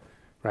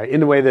 In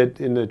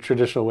the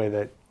traditional way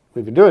that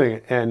we've been doing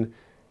it.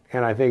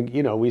 And I think,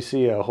 we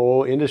see a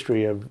whole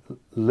industry of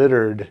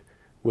littered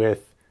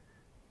with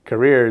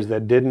careers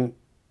that didn't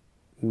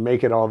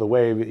make it all the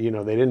way. They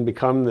didn't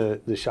become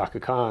the Shaka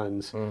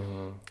Khans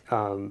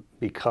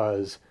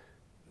because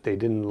they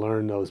didn't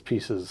learn those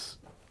pieces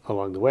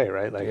along the way,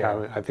 right? Like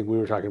how, I think we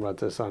were talking about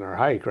this on our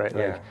hike, right?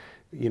 Yeah. Like,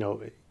 you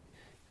know,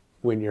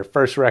 when your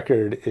first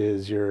record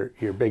is your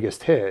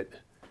biggest hit,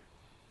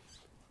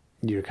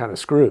 you're kind of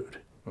screwed,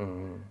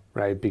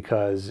 right?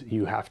 Because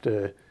you have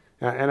to,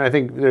 and I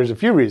think there's a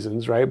few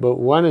reasons, right? But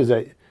one is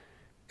that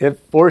it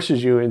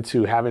forces you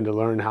into having to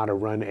learn how to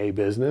run a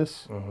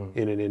business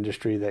in an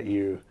industry that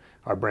you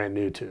are brand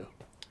new to.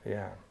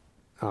 Yeah.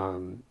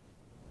 And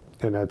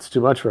that's too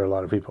much for a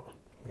lot of people.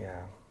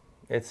 Yeah.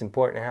 It's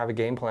important to have a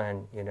game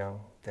plan, you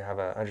know, to have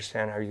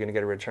understand how you're going to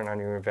get a return on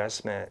your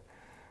investment.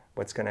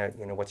 What's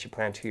your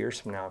plan 2 years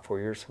from now, 4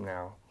 years from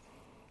now?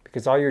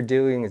 Because all you're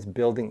doing is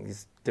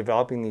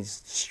developing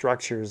these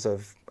structures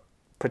of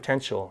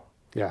potential.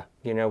 Yeah.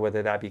 You know,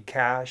 whether that be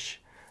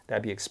cash,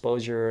 that be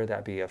exposure,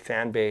 that be a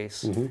fan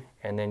base,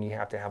 and then you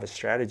have to have a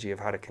strategy of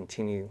how to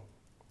continue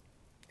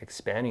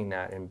expanding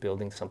that and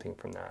building something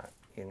from that.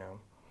 You know,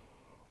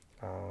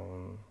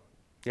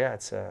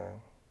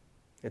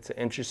 it's an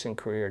interesting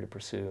career to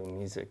pursue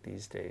music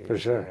these days. For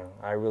sure. You know?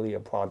 I really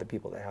applaud the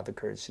people that have the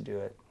courage to do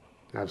it.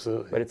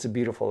 Absolutely. But it's a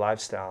beautiful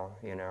lifestyle,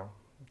 you know,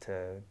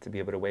 to be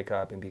able to wake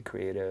up and be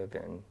creative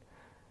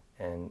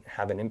and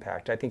have an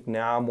impact. I think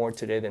now more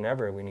today than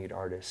ever we need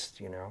artists,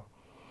 you know.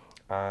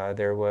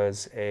 There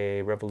was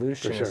a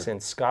revolutionist in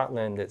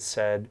Scotland that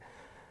said,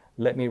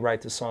 "Let me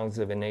write the songs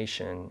of a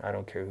nation. I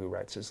don't care who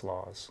writes his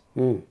laws."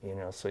 You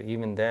know, so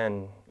even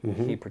then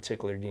he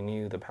particularly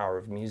knew the power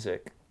of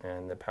music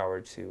and the power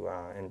to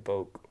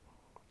invoke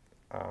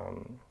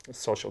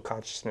social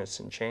consciousness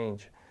and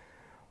change.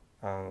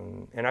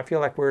 And I feel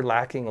like we're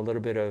lacking a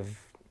little bit of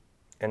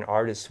an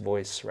artist's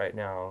voice right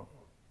now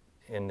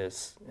in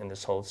this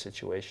whole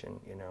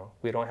situation. You know,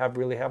 we don't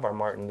really have our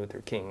Martin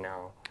Luther King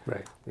now.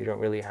 Right. We don't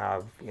really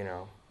have, you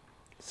know,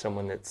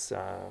 someone that's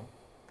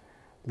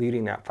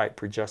leading that fight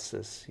for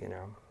justice. You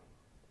know.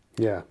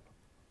 Yeah.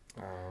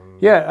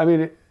 Yeah. I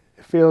mean, it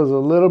feels a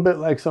little bit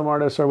like some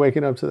artists are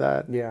waking up to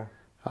that. Yeah.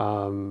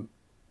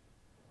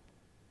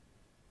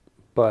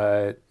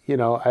 But you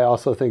know, I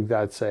also think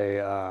that's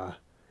that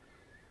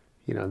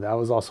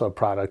was also a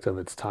product of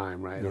its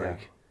time, right? Yeah.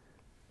 Like,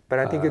 but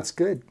I think it's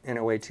good in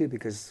a way too,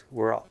 because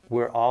we're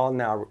all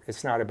now.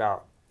 It's not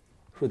about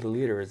who the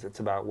leader is. It's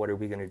about what are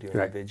we going to do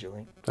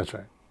individually. That's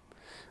right.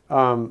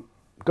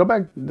 Go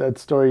back to that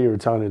story you were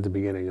telling at the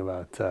beginning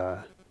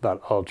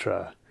about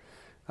Ultra.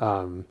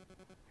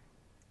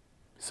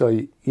 So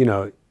you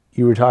know,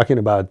 you were talking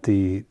about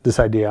this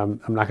idea.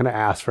 I'm not going to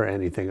ask for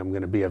anything. I'm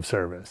going to be of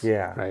service.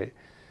 Yeah. Right.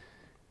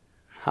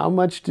 How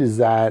much does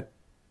that?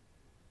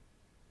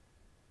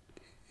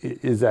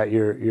 Is that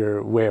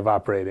your way of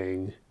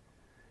operating?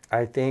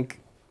 I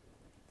think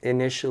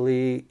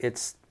initially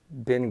it's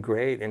been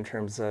great in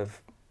terms of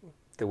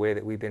the way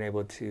that we've been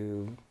able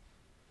to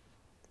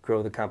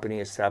grow the company,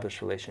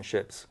 establish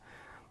relationships.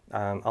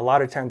 A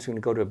lot of times when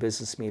you go to a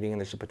business meeting and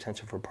there's a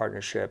potential for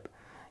partnership,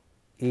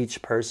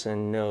 each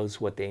person knows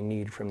what they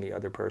need from the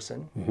other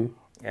person.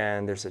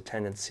 And there's a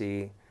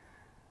tendency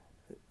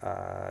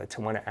to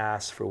want to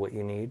ask for what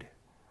you need.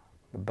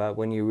 But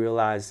when you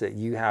realize that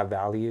you have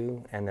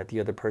value and that the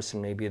other person,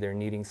 maybe they're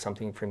needing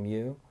something from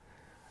you,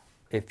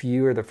 if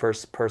you are the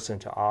first person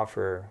to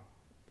offer,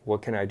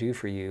 what can I do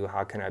for you?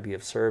 How can I be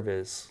of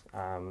service?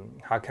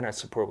 How can I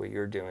support what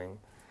you're doing?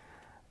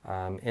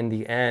 In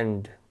the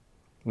end,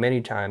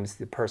 many times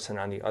the person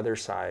on the other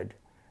side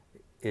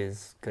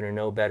is going to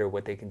know better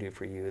what they can do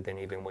for you than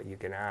even what you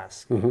can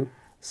ask.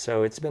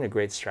 So it's been a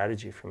great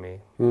strategy for me.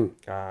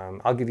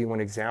 I'll give you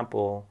one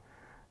example.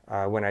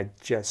 When I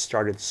just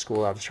started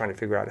school, I was trying to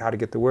figure out how to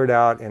get the word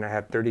out, and I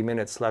had 30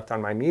 minutes left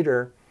on my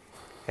meter.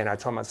 And I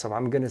told myself,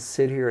 I'm going to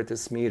sit here at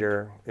this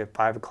meter at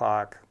 5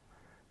 o'clock,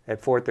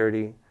 at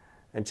 4:30,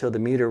 until the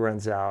meter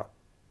runs out.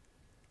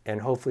 And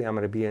hopefully I'm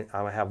going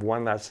to have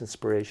one last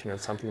inspiration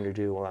of something to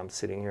do while I'm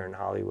sitting here in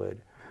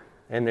Hollywood.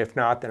 And if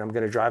not, then I'm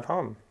going to drive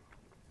home.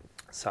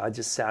 So I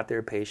just sat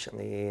there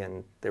patiently,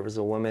 and there was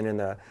a woman in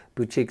the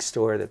boutique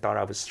store that thought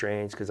I was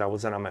strange because I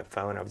wasn't on my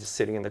phone. I was just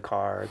sitting in the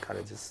car, kind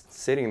of just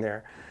sitting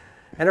there.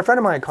 And a friend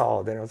of mine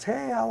called, and I was,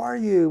 "Hey, how are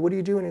you? What are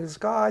you doing?" He goes,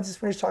 "Oh, I just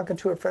finished talking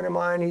to a friend of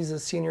mine. He's a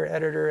senior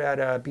editor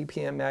at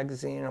BPM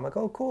magazine." I'm like,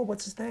 "Oh, cool.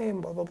 What's his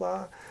name?" Blah, blah,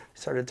 blah. We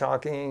started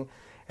talking.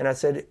 And I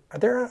said,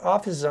 "Their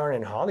offices aren't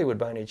in Hollywood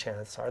by any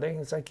chance, are they?"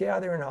 He's like, "Yeah,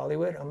 they're in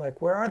Hollywood." I'm like,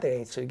 "Where are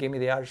they?" So he gave me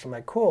the address. I'm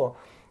like, "Cool."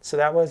 So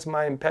that was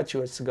my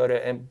impetus to go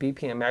to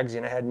BPM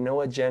magazine. I had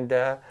no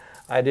agenda.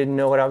 I didn't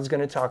know what I was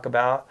going to talk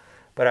about.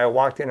 But I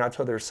walked in, I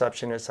told the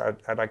receptionist,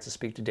 I'd like to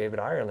speak to David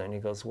Ireland. He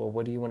goes, "Well,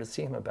 what do you want to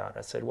see him about?"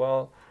 I said,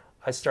 "Well,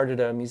 I started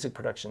a music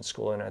production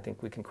school, and I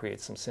think we can create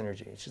some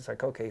synergy." She's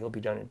like, "Okay, he'll be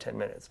done in 10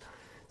 minutes.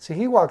 So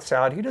he walks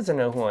out. He doesn't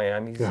know who I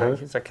am.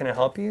 He's like, "Can I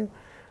help you?"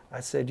 I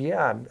said,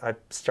 "Yeah, I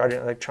started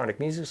an electronic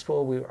music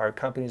school. Our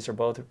companies are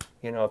both,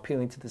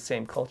 appealing to the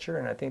same culture,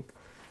 and I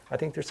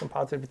think there's some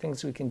positive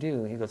things we can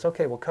do." He goes,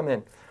 "Okay, well, come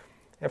in."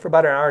 And for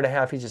about an hour and a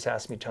half, he just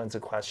asked me tons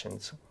of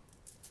questions.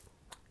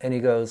 And he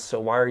goes, "So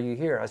why are you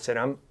here?" I said,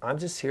 I'm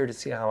just here to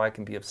see how I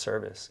can be of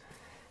service."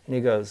 And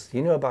he goes,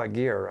 "You know about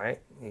gear, right?"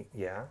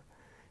 "Yeah."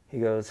 He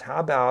goes, "How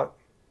about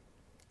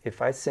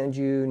if I send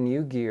you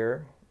new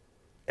gear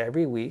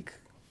every week,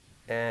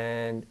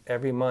 and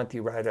every month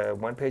you write a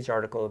one-page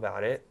article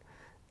about it,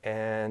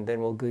 and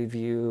then we'll give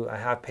you a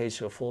half-page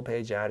to a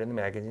full-page ad in the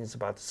magazines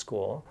about the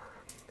school.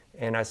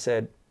 And I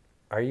said,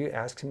 are you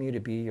asking me to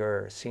be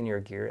your senior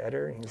gear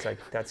editor? And he's like,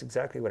 that's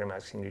exactly what I'm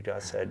asking you to do. I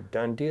said,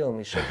 done deal, and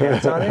we shook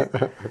hands on it.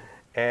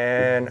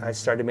 And I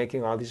started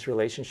making all these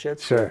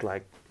relationships with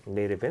like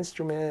Native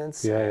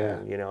Instruments,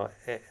 and, you know,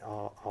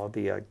 all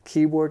the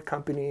keyboard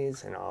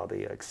companies and all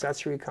the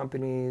accessory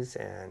companies,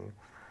 and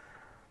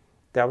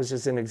that was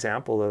just an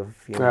example of,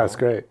 you know, that's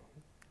great.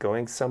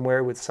 Going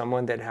somewhere with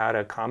someone that had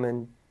a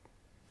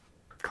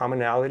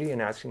commonality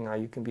and asking how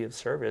you can be of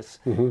service,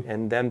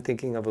 and them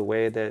thinking of a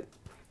way that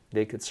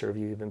they could serve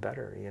you even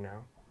better, you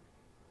know.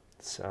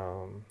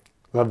 So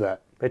love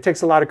that. It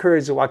takes a lot of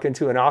courage to walk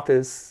into an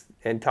office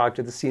and talk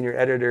to the senior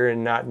editor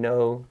and not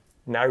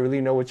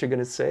really know what you're going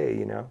to say,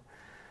 you know.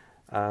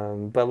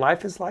 But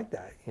life is like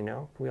that, you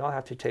know. We all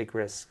have to take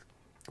risks.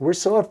 We're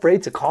so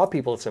afraid to call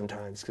people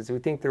sometimes because we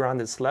think they're on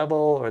this level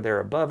or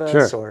they're above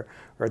us, or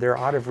they're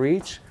out of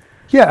reach.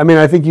 Yeah, I mean,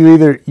 I think you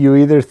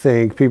either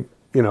think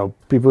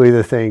people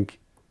either think,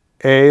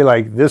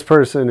 like this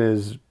person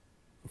is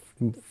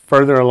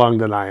further along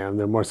than I am.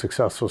 They're more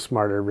successful,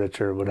 smarter,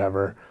 richer,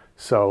 whatever.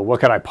 So what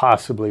could I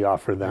possibly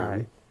offer them?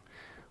 Right.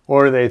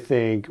 Or they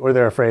think, or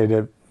they're afraid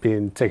of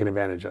being taken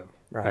advantage of.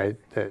 Right?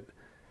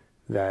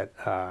 That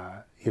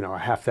you know, I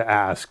have to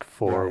ask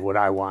for what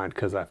I want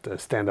because I have to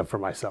stand up for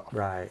myself.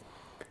 Right.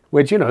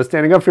 Which, you know,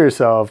 standing up for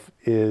yourself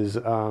is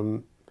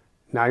now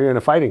you're in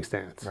a fighting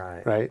stance.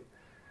 Right. Right.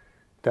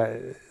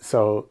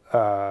 Someone's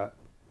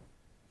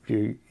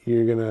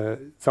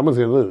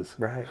gonna lose.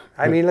 Right.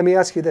 I mean, let me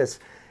ask you this.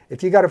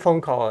 If you got a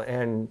phone call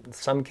and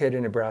some kid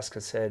in Nebraska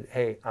said,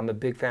 hey, I'm a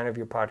big fan of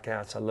your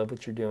podcast. I love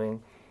what you're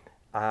doing.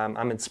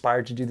 I'm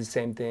inspired to do the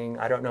same thing.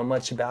 I don't know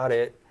much about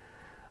it.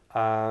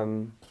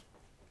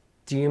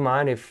 Do you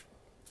mind if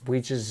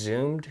we just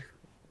Zoomed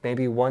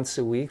maybe once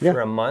a week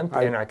for a month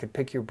and I could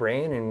pick your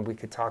brain and we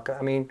could talk?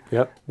 I mean,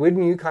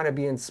 wouldn't you kind of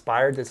be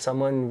inspired that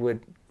someone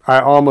would I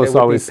almost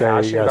always say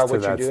yes about to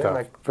what that you're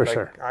doing? Stuff, for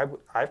sure.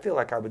 I feel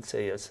like I would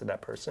say yes to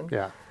that person.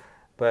 Yeah.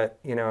 But,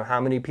 you know, how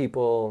many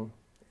people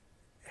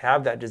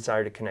have that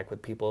desire to connect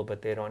with people,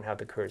 but they don't have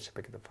the courage to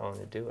pick up the phone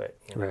and do it,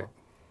 you know? Right.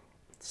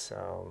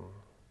 So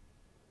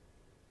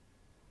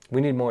we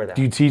need more of that.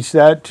 Do you teach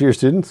that to your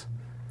students?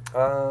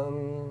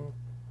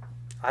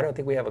 I don't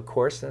think we have a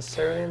course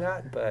necessarily in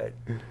that, but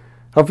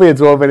hopefully it's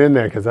woven in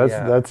there because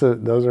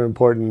those are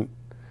important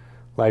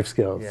life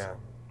skills. Yeah.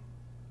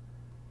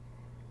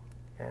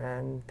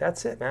 And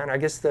that's it, man. I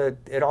guess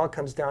it all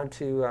comes down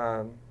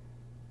to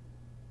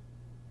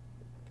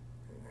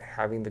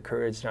having the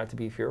courage not to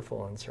be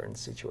fearful in certain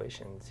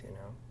situations, you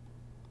know.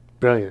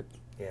 Brilliant.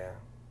 Yeah.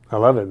 I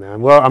love it,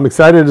 man. Well, I'm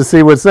excited to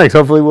see what's next.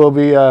 Hopefully we'll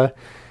be out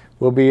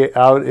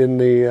in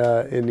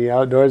the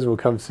outdoors. We'll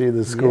come see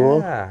the school.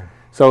 Yeah.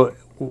 So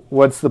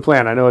what's the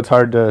plan? I know it's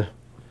hard to.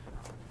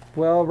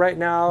 Well, right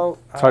now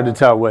it's hard to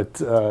tell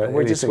what.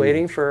 We're just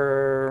waiting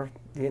for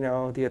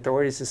the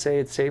authorities to say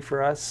it's safe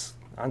for us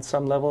on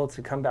some level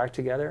to come back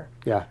together.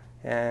 Yeah.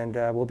 And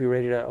we'll be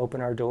ready to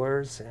open our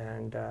doors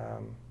and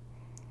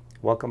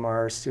welcome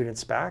our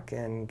students back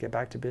and get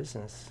back to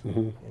business.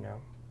 Mm-hmm. You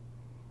know.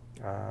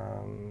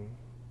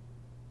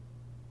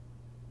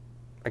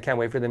 I can't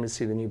wait for them to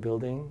see the new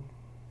building.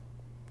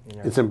 You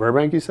know, it's in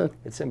Burbank, you said?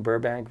 It's in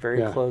Burbank,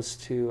 very close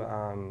to,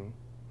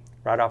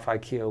 right off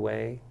IKEA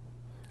Way.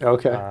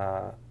 Okay.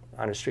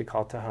 On a street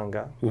called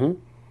Tahunga.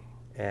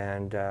 Mm-hmm.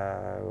 And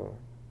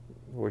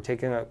we're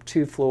taking up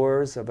 2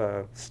 floors of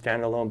a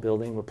standalone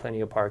building with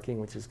plenty of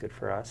parking, which is good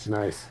for us.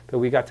 Nice. But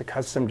we got to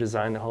custom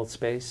design the whole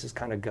space, just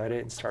kind of gut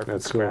it and start from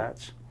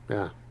scratch. Cool.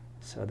 Yeah.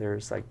 So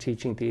there's like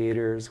teaching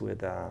theaters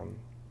with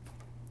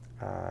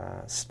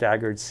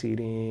staggered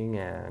seating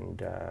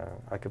and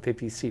like a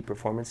 50-seat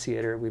performance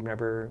theater. We've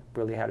never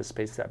really had a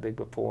space that big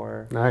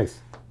before. Nice.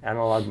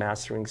 Analog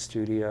mastering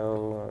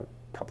studio,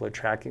 a couple of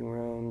tracking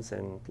rooms,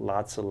 and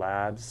lots of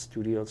labs,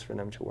 studios for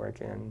them to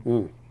work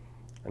in.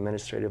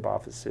 Administrative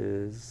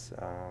offices.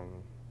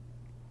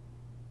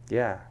 I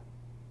can't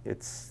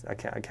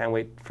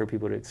wait for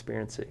people to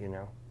experience it, you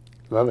know.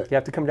 Love it. You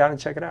have to come down and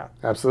check it out.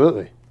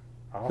 Absolutely.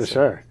 Awesome. For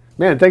sure.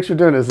 Man, thanks for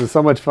doing this. It's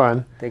so much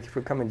fun. Thank you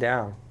for coming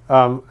down.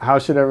 How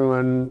should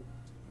everyone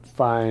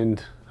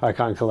find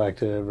Icon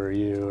Collective or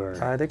you? Or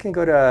they can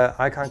go to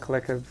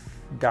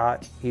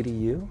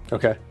iconcollective.edu.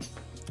 Okay.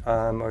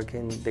 Or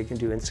they can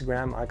do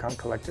Instagram, Icon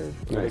Collective,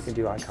 or Nice. they can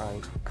do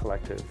Icon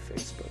Collective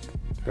Facebook.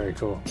 Very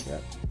cool. Yeah.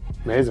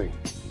 Amazing.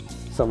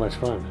 So much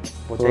fun.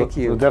 Well, thank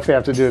you. We'll definitely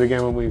have to do it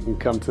again when we can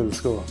come to the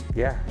school.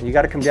 Yeah, and you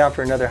got to come down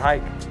for another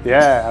hike.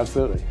 Yeah,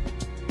 absolutely.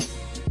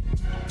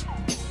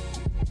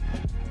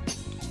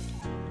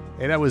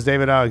 Hey, that was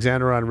David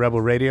Alexander on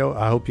Rebel Radio.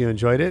 I hope you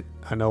enjoyed it.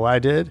 I know I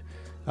did.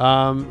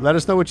 Let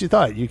us know what you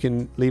thought. You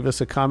can leave us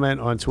a comment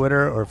on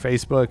Twitter or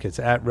Facebook. It's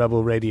at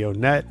Rebel Radio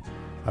Net.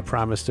 I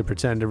promise to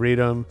pretend to read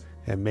them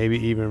and maybe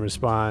even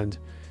respond.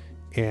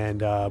 And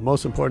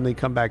most importantly,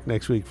 come back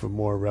next week for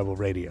more Rebel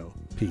Radio.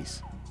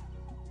 Peace.